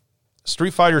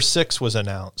 Street Fighter 6 was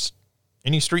announced.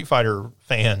 Any Street Fighter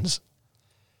fans?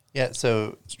 Yeah,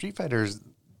 so Street Fighter's,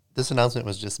 this announcement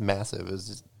was just massive. It was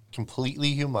just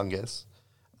completely humongous.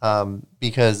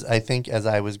 Because I think as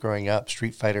I was growing up,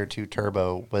 Street Fighter 2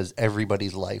 Turbo was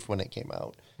everybody's life when it came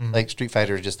out. Mm-hmm. Like, Street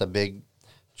Fighter is just a big,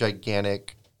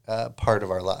 gigantic part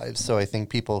of our lives. So I think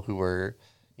people who were,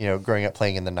 growing up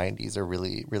playing in the 90s are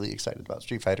really, really excited about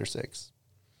Street Fighter 6.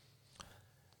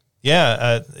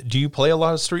 Yeah. Do you play a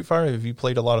lot of Street Fighter? Have you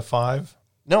played a lot of 5?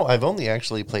 No, I've only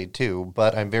actually played 2,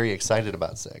 but I'm very excited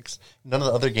about 6. None of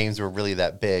the other games were really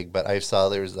that big, but I saw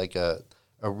there was like a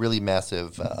really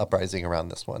massive uprising around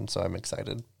this one, so I'm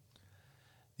excited.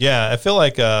 Yeah, I feel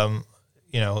like,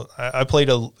 I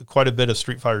played quite a bit of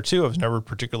Street Fighter 2. I was never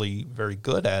particularly very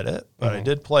good at it, but mm-hmm. I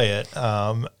did play it.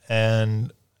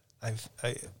 And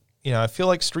I feel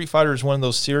like Street Fighter is one of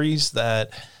those series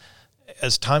that,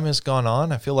 as time has gone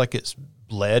on, I feel like it's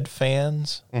bled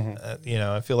fans.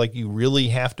 Mm-hmm. I feel like you really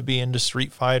have to be into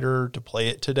Street Fighter to play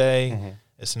it today. Mm-hmm.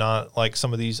 It's not like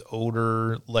some of these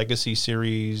older legacy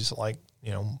series like,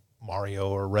 Mario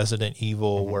or Resident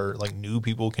Evil, where like new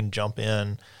people can jump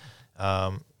in.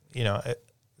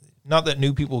 Not that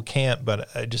new people can't,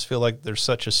 but I just feel like there's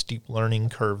such a steep learning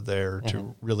curve there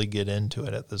to really get into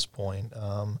it at this point.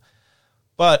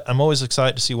 But I'm always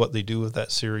excited to see what they do with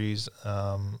that series.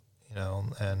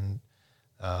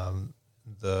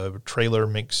 The trailer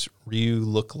makes Ryu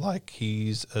look like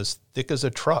he's as thick as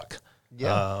a truck.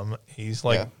 Yeah. He's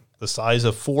like the size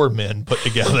of 4 men put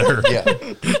together.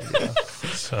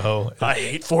 So I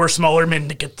hate 4 smaller men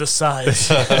to get this size.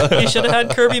 You should have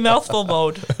had Kirby mouthful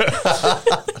mode.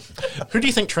 Who do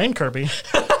you think trained Kirby?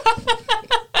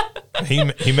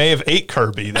 he may have ate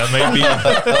Kirby. That may be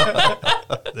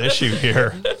the issue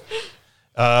here.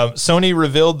 Sony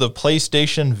revealed the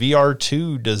PlayStation VR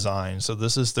 2 design. So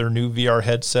this is their new VR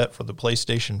headset for the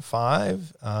PlayStation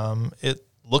 5. It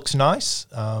looks nice.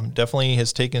 Definitely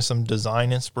has taken some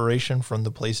design inspiration from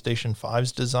the PlayStation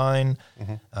 5's design.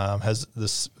 Has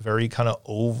this very kind of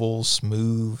oval,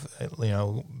 smooth,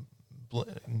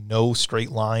 no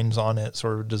straight lines on it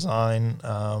sort of design.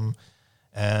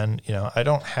 And I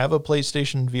don't have a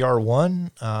PlayStation VR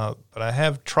 1, but I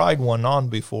have tried one on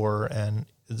before, and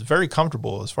it's very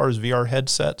comfortable. As far as VR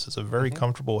headsets, it's a very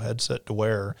comfortable headset to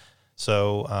wear.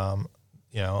 So,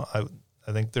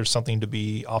 I think there's something to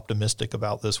be optimistic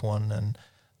about this one, and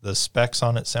the specs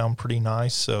on it sound pretty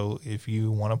nice. So if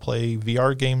you want to play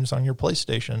VR games on your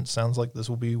PlayStation, it sounds like this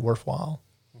will be worthwhile.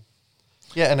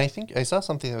 Yeah, and I think I saw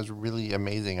something that was really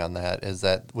amazing on that, is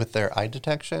that with their eye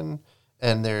detection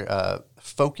and their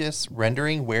focus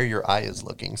rendering where your eye is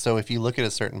looking. So if you look at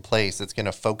a certain place, it's going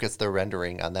to focus the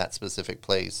rendering on that specific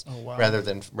place rather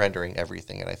than rendering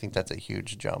everything. And I think that's a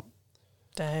huge jump.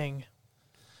 Dang.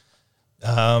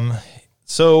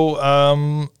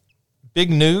 Big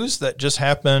news that just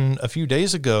happened a few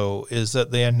days ago is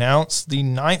that they announced the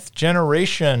 9th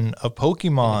generation of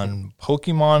Pokemon,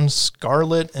 Pokemon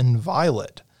Scarlet and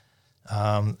Violet.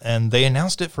 And they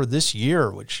announced it for this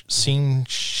year, which seemed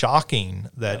shocking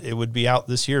that it would be out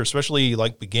this year, especially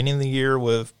like beginning the year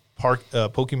with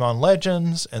Pokemon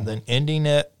Legends and then ending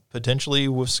it potentially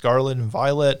with Scarlet and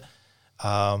Violet.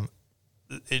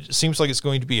 It seems like it's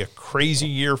going to be a crazy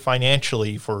year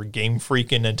financially for Game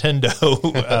Freak and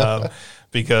Nintendo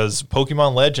because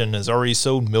Pokemon Legend has already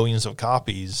sold millions of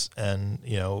copies, and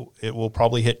it will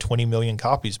probably hit 20 million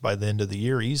copies by the end of the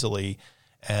year easily.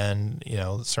 And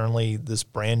certainly this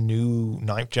brand new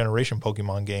 9th generation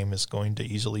Pokemon game is going to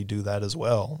easily do that as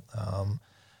well.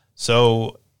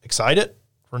 So excited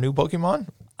for new Pokemon?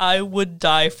 I would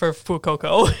die for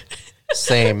Fuecoco.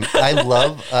 Same. I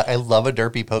love a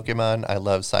derpy Pokemon. I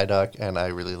love Psyduck, and I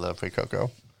really love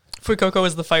Fuecoco. Fuecoco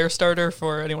is the fire starter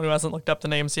for anyone who hasn't looked up the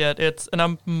names yet. And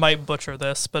I might butcher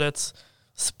this, but it's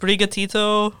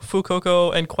Sprigatito,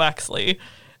 Fuecoco, and Quaxley.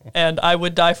 And I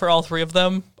would die for all 3 of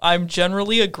them. I'm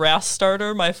generally a grass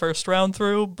starter my first round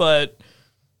through, but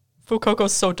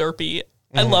Fuecoco's so derpy.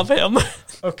 I love him.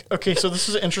 Okay, so this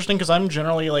is interesting because I'm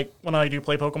generally, like, when I do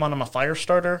play Pokemon, I'm a fire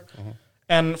starter.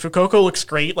 And Fuecoco looks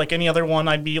great. Like any other one,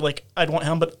 I'd want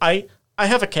him. But I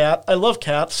have a cat. I love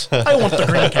cats. I want the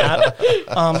green cat.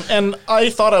 And I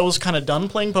thought I was kind of done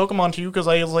playing Pokemon too because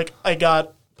I was like, I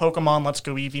got Pokemon Let's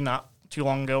Go Eevee not too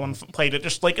long ago and played it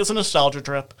just like as a nostalgia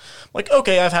trip. Like,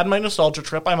 okay, I've had my nostalgia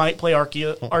trip. I might play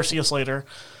Arceus later.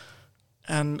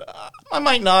 And I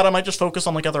might not. I might just focus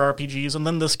on like other RPGs. And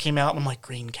then this came out and I'm like,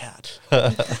 green cat.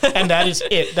 And that is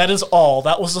it. That is all.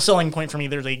 That was the selling point for me.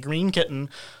 There's a green kitten.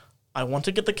 I want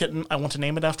to get the kitten. I want to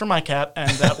name it after my cat,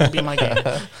 and that will be my game.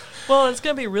 Well, it's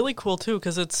going to be really cool, too,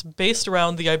 because it's based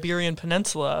around the Iberian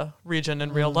Peninsula region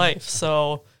in real life.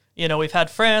 So, we've had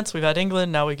France, we've had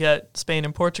England, now we get Spain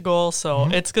and Portugal. So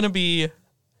it's going to be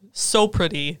so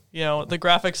pretty. The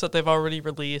graphics that they've already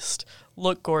released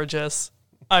look gorgeous.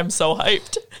 I'm so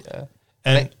hyped. Yeah.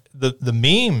 And the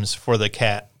memes for the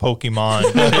cat Pokemon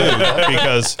too,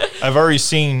 because I've already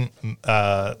seen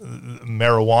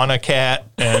marijuana cat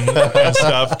and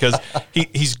stuff because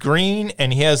he's green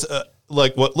and he has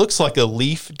like what looks like a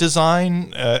leaf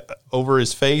design over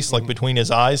his face, like between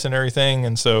his eyes and everything.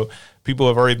 And so people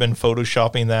have already been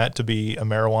photoshopping that to be a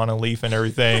marijuana leaf and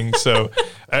everything. So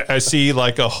I see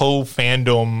like a whole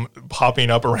fandom popping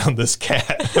up around this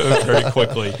cat very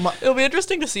quickly. It'll be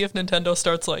interesting to see if Nintendo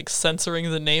starts like censoring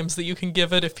the names that you can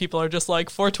give it if people are just like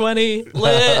 420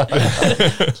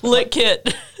 lit lit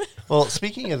kit. Well,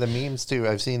 speaking of the memes too,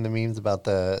 I've seen the memes about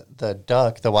the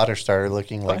duck, the water starter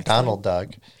looking like Donald Duck.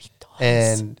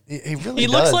 And he really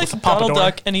looks like Donald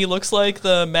Duck, and he looks like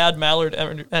the Mad Mallard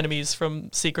enemies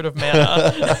from Secret of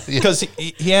Mana. Because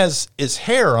he has his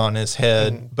hair on his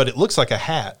head, but it looks like a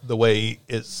hat the way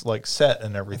it's like set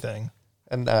and everything.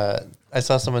 And I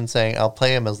saw someone saying, I'll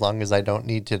play him as long as I don't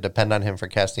need to depend on him for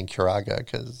casting Kuraga,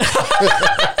 because...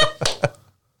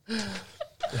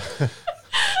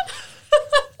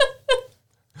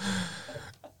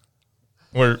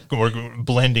 We're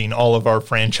blending all of our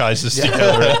franchises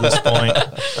together at this point.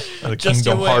 The Just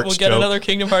Kingdom you wait, Hearts we'll get joke. another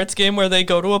Kingdom Hearts game where they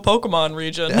go to a Pokemon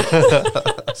region.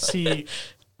 See,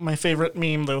 my favorite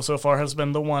meme, though, so far has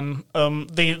been the one,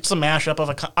 it's a mashup of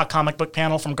a comic book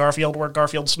panel from Garfield where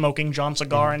Garfield's smoking John's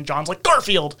cigar and John's like,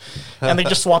 Garfield! And they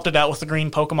just swapped it out with the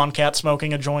green Pokemon cat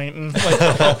smoking a joint and like,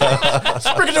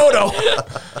 Sprigadodo!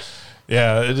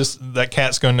 Yeah, that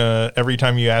cat's going to, every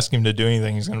time you ask him to do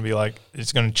anything, he's going to be like,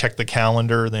 it's going to check the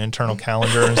calendar, the internal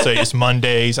calendar, and say, it's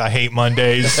Mondays, I hate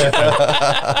Mondays.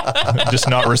 Just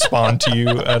not respond to you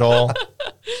at all.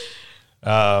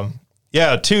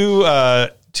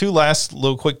 Two last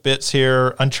little quick bits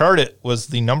here. Uncharted was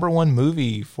the #1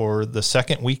 movie for the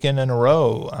second weekend in a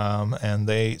row. And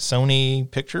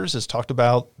Sony Pictures has talked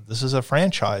about this is a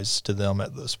franchise to them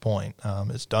at this point.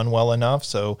 It's done well enough,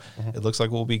 so it looks like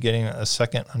we'll be getting a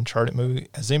second Uncharted movie.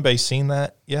 Has anybody seen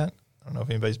that yet? I don't know if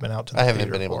anybody's been out to the I haven't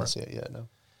theater been able for to see it yet, no.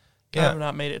 I have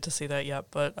not made it to see that yet,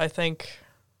 but I think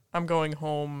I'm going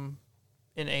home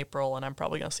in April, and I'm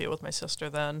probably going to see it with my sister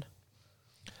then.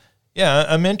 Yeah,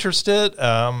 I'm interested.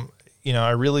 I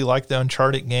really like the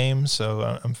Uncharted games,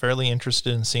 so I'm fairly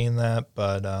interested in seeing that.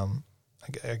 But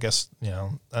I guess,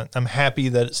 I'm happy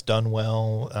that it's done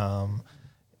well.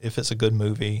 If it's a good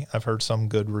movie, I've heard some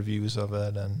good reviews of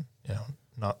it, and,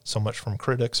 not so much from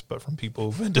critics, but from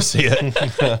people who've been to see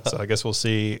it. So I guess we'll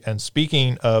see. And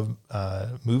speaking of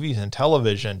movies and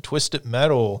television, Twisted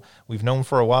Metal, we've known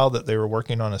for a while that they were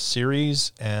working on a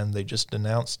series, and they just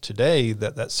announced today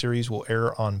that series will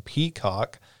air on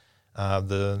Peacock,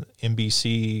 the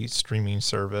NBC streaming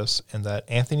service, and that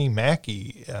Anthony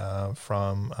Mackie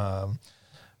from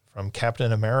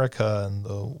Captain America and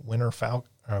the Winter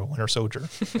Soldier.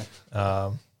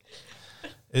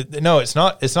 It's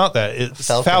not that. It's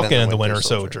Falcon and the Winter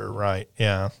Soldier, right?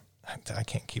 Yeah, I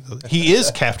can't keep those. He is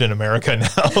Captain America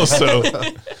now, so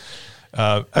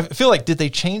I feel like, did they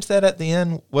change that at the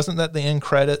end? Wasn't that the end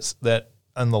credits that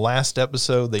on the last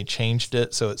episode they changed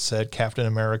it so it said Captain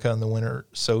America and the Winter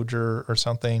Soldier or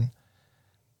something?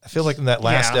 I feel like in that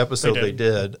last episode they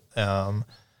did.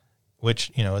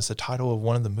 Which, is the title of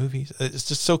one of the movies. It's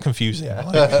just so confusing.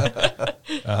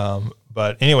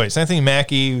 But anyways, Anthony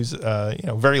Mackie, who's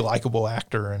very likable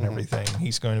actor and everything,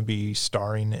 he's going to be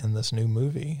starring in this new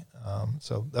movie.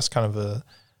 So that's kind of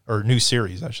or new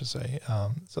series, I should say.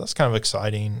 So that's kind of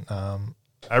exciting.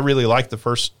 I really like the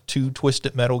first 2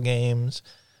 Twisted Metal games.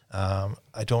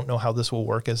 I don't know how this will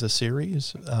work as a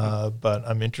series, but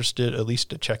I'm interested at least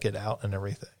to check it out and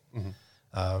everything.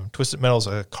 Twisted Metal is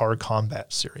a car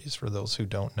combat series, for those who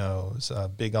don't know. It's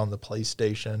big on the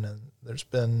PlayStation, and there's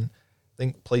been, I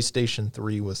think PlayStation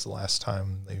 3 was the last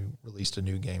time they released a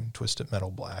new game. Twisted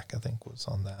Metal Black, I think, was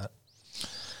on that.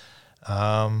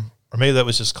 Or maybe that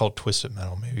was just called Twisted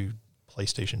Metal. Maybe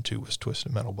PlayStation 2 was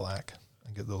Twisted Metal Black.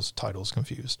 I get those titles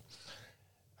confused.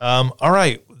 All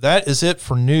right, that is it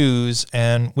for news,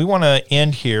 and we want to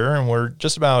end here, and we're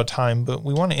just about out of time, but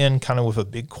we want to end kind of with a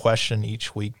big question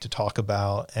each week to talk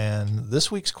about, and this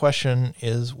week's question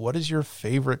is, what is your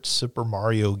favorite Super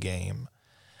Mario game?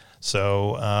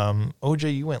 So,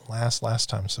 OJ, you went last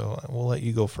time, so we'll let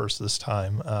you go first this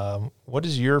time. What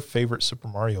is your favorite Super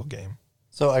Mario game?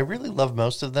 So I really love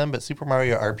most of them, but Super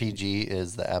Mario RPG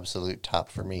is the absolute top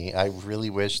for me. I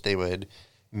really wish they would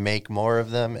make more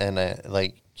of them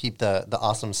and keep the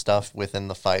awesome stuff within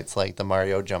the fights, like the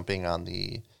Mario jumping on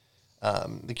the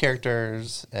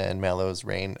characters and Mallow's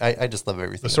rain. I just love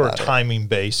everything. The sort about of timing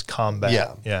based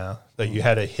combat. Yeah. That you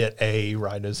had to hit A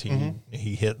right as he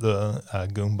hit the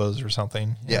Goombas or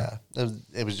something. Yeah.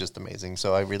 It was just amazing.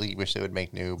 So I really wish they would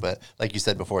make new, but like you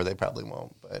said before, they probably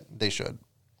won't, but they should.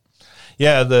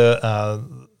 Yeah,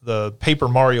 the Paper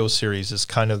Mario series is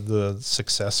kind of the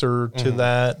successor to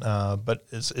that, but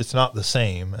it's not the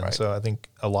same. And so I think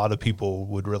a lot of people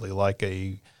would really like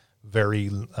a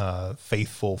very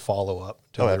faithful follow-up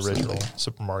to the original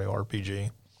Super Mario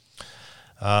RPG.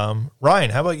 Ryan,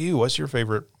 how about you? What's your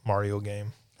favorite Mario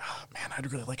game? Oh, man,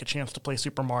 I'd really like a chance to play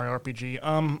Super Mario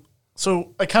RPG.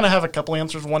 So I kind of have a couple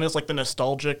answers. One is like the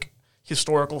nostalgic,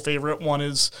 historical favorite. One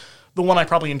is the one I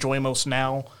probably enjoy most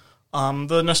now.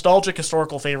 The nostalgic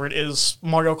historical favorite is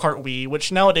Mario Kart Wii, which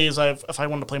nowadays if I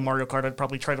wanted to play Mario Kart, I'd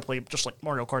probably try to play just like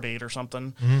Mario Kart 8 or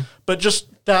something. But just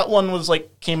that one was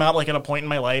came out at a point in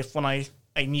my life when I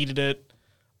needed it.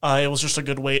 It was just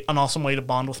an awesome way to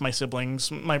bond with my siblings.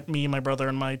 Me, my brother,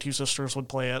 and my 2 sisters would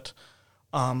play it.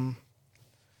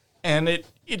 and it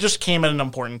just came at an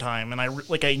important time, and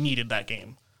I needed that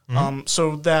game.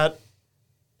 So that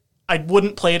I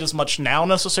wouldn't play it as much now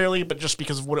necessarily, but just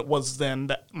because of what it was then,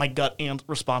 that my gut and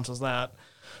response is that.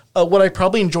 What I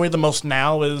probably enjoy the most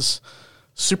now is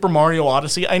Super Mario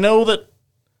Odyssey. I know that,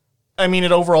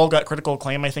 it overall got critical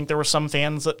acclaim. I think there were some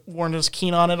fans that weren't as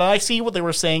keen on it. I see what they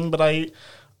were saying, but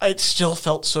it still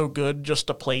felt so good just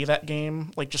to play that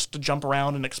game, just to jump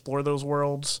around and explore those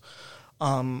worlds.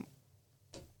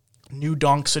 New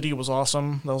Donk City was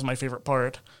awesome. That was my favorite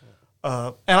part.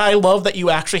 And I love that you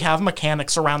actually have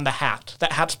mechanics around the hat.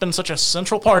 That hat's been such a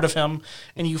central part of him,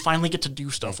 and you finally get to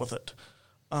do stuff with it.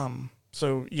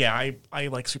 So, yeah, I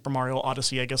like Super Mario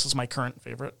Odyssey, I guess, is my current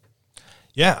favorite.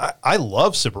 Yeah, I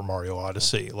love Super Mario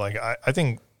Odyssey. I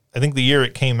think the year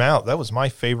it came out, that was my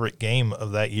favorite game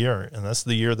of that year, and that's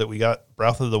the year that we got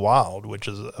Breath of the Wild, which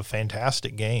is a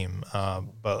fantastic game.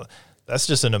 But that's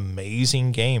just an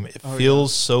amazing game. It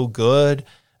feels so good.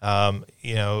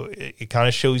 It kind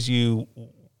of shows you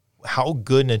how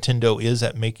good Nintendo is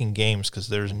at making games, because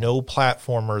there's no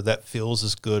platformer that feels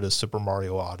as good as Super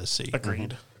Mario Odyssey.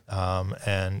 Agreed. And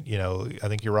I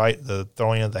think you're right. The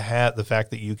throwing of the hat, the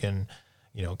fact that you can,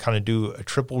 kind of do a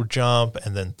triple jump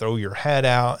and then throw your hat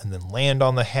out and then land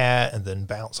on the hat and then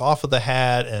bounce off of the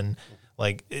hat, and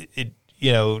it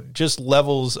just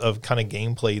levels of kind of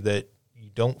gameplay that you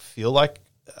don't feel like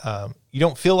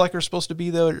you're supposed to be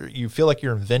there. You feel like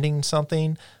you're inventing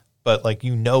something, but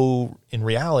in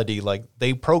reality,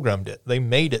 they programmed it. They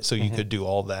made it so you could do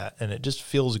all that, and it just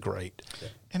feels great.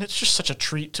 And it's just such a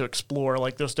treat to explore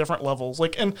those different levels.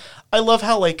 And I love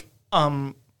how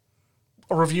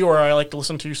a reviewer I like to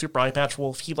listen to, Super Eye Patch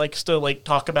Wolf, he likes to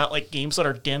talk about games that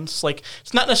are dense.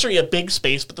 It's not necessarily a big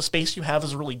space, but the space you have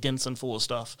is really dense and full of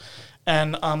stuff.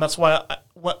 And that's why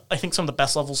I think some of the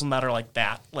best levels in that are like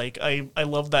that. I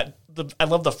love that. I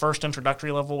love the first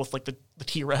introductory level with the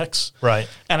T-Rex. Right.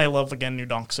 And I love, again, New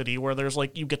Donk City, where there's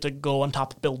you get to go on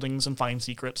top of buildings and find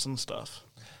secrets and stuff.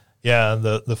 Yeah,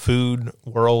 the food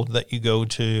world that you go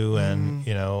to, and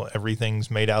everything's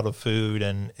made out of food,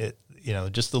 and it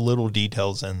just the little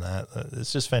details in that,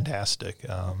 it's just fantastic.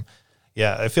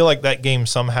 I feel like that game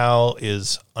somehow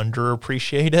is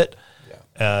underappreciated,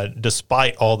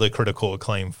 despite all the critical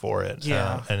acclaim for it.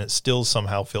 And it still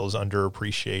somehow feels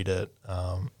underappreciated,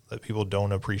 that people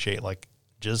don't appreciate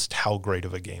just how great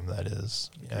of a game that is.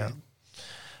 Yeah.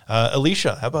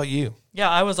 Alicia, how about you? Yeah,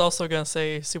 I was also going to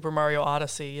say Super Mario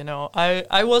Odyssey.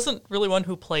 I wasn't really one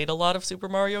who played a lot of Super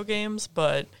Mario games,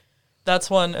 but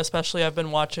that's one, especially I've been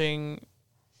watching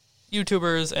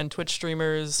YouTubers and Twitch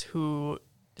streamers who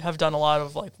have done a lot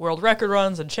of world record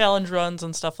runs and challenge runs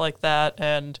and stuff like that.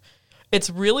 And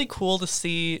it's really cool to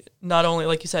see not only,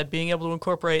 like you said, being able to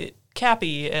incorporate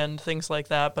Cappy and things like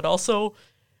that, but also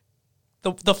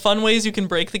the fun ways you can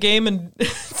break the game and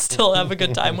still have a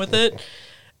good time with it.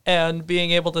 And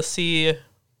being able to see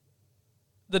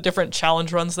the different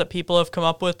challenge runs that people have come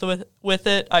up with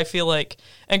it, I feel like,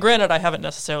 and granted, I haven't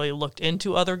necessarily looked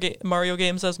into other Mario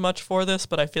games as much for this,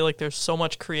 but I feel like there's so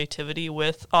much creativity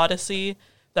with Odyssey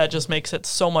that just makes it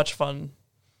so much fun.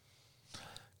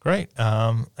 Great.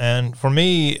 And for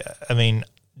me,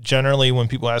 generally when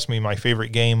people ask me my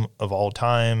favorite game of all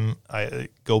time, I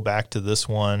go back to this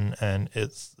one, and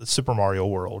it's Super Mario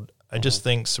World. I just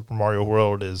think Super Mario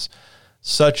World is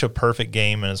such a perfect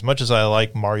game, and as much as I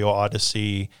like Mario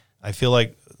Odyssey, I feel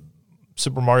like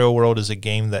Super Mario World is a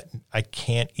game that I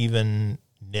can't even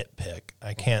nitpick.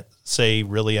 I can't say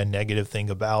really a negative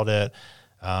thing about it.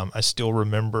 I still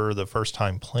remember the first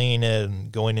time playing it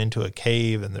and going into a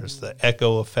cave, and there's the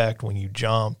echo effect when you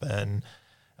jump, and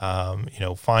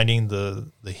finding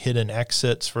the hidden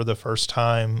exits for the first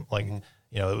time. It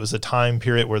was a time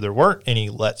period where there weren't any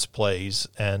Let's Plays,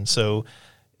 and so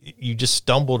you just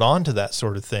stumbled onto that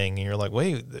sort of thing, and you're like,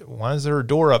 wait, why is there a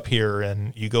door up here?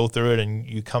 And you go through it and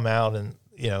you come out, and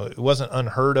it wasn't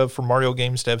unheard of for Mario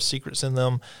games to have secrets in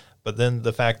them, but then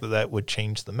the fact that would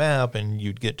change the map and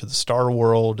you'd get to the Star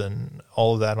World and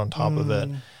all of that on top of it,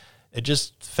 it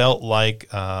just felt like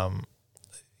playing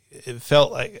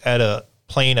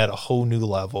at a whole new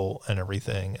level and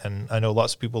everything. And I know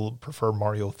lots of people prefer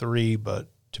Mario 3, but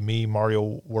to me,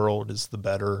 Mario World is the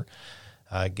better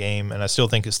game, and I still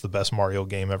think it's the best Mario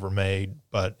game ever made.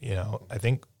 But I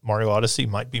think Mario Odyssey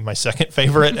might be my second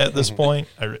favorite at this point.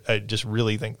 I just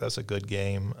really think that's a good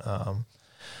game.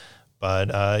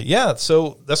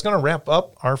 So that's going to wrap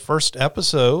up our first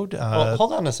episode. Well,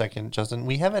 hold on a second, Justin.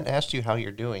 We haven't asked you how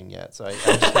you're doing yet, so I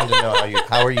just wanted to know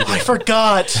how are you doing? I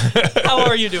forgot. How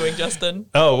are you doing, Justin?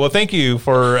 Oh, well, thank you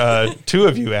for two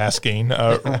of you asking.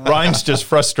 Ryan's just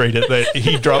frustrated that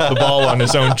he dropped the ball on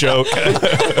his own joke.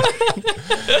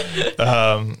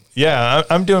 Yeah,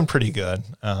 I'm doing pretty good.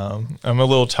 I'm a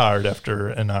little tired after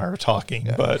an hour talking,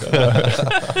 but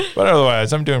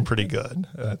otherwise I'm doing pretty good.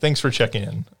 Thanks for checking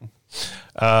in.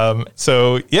 This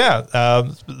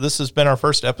has been our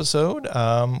first episode.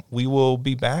 We will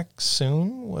be back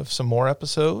soon with some more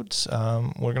episodes.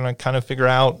 We're going to kind of figure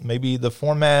out maybe the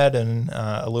format and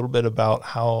a little bit about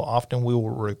how often we will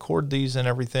record these and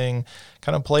everything,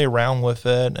 kind of play around with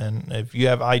it. And if you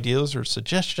have ideas or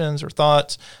suggestions or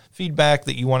thoughts, feedback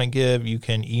that you want to give, you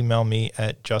can email me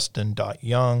at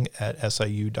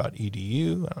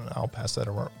justin.young@siu.edu, and I'll pass that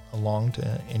along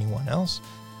to anyone else.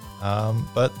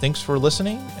 But thanks for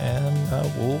listening, and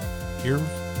we'll hear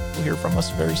from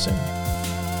us very soon.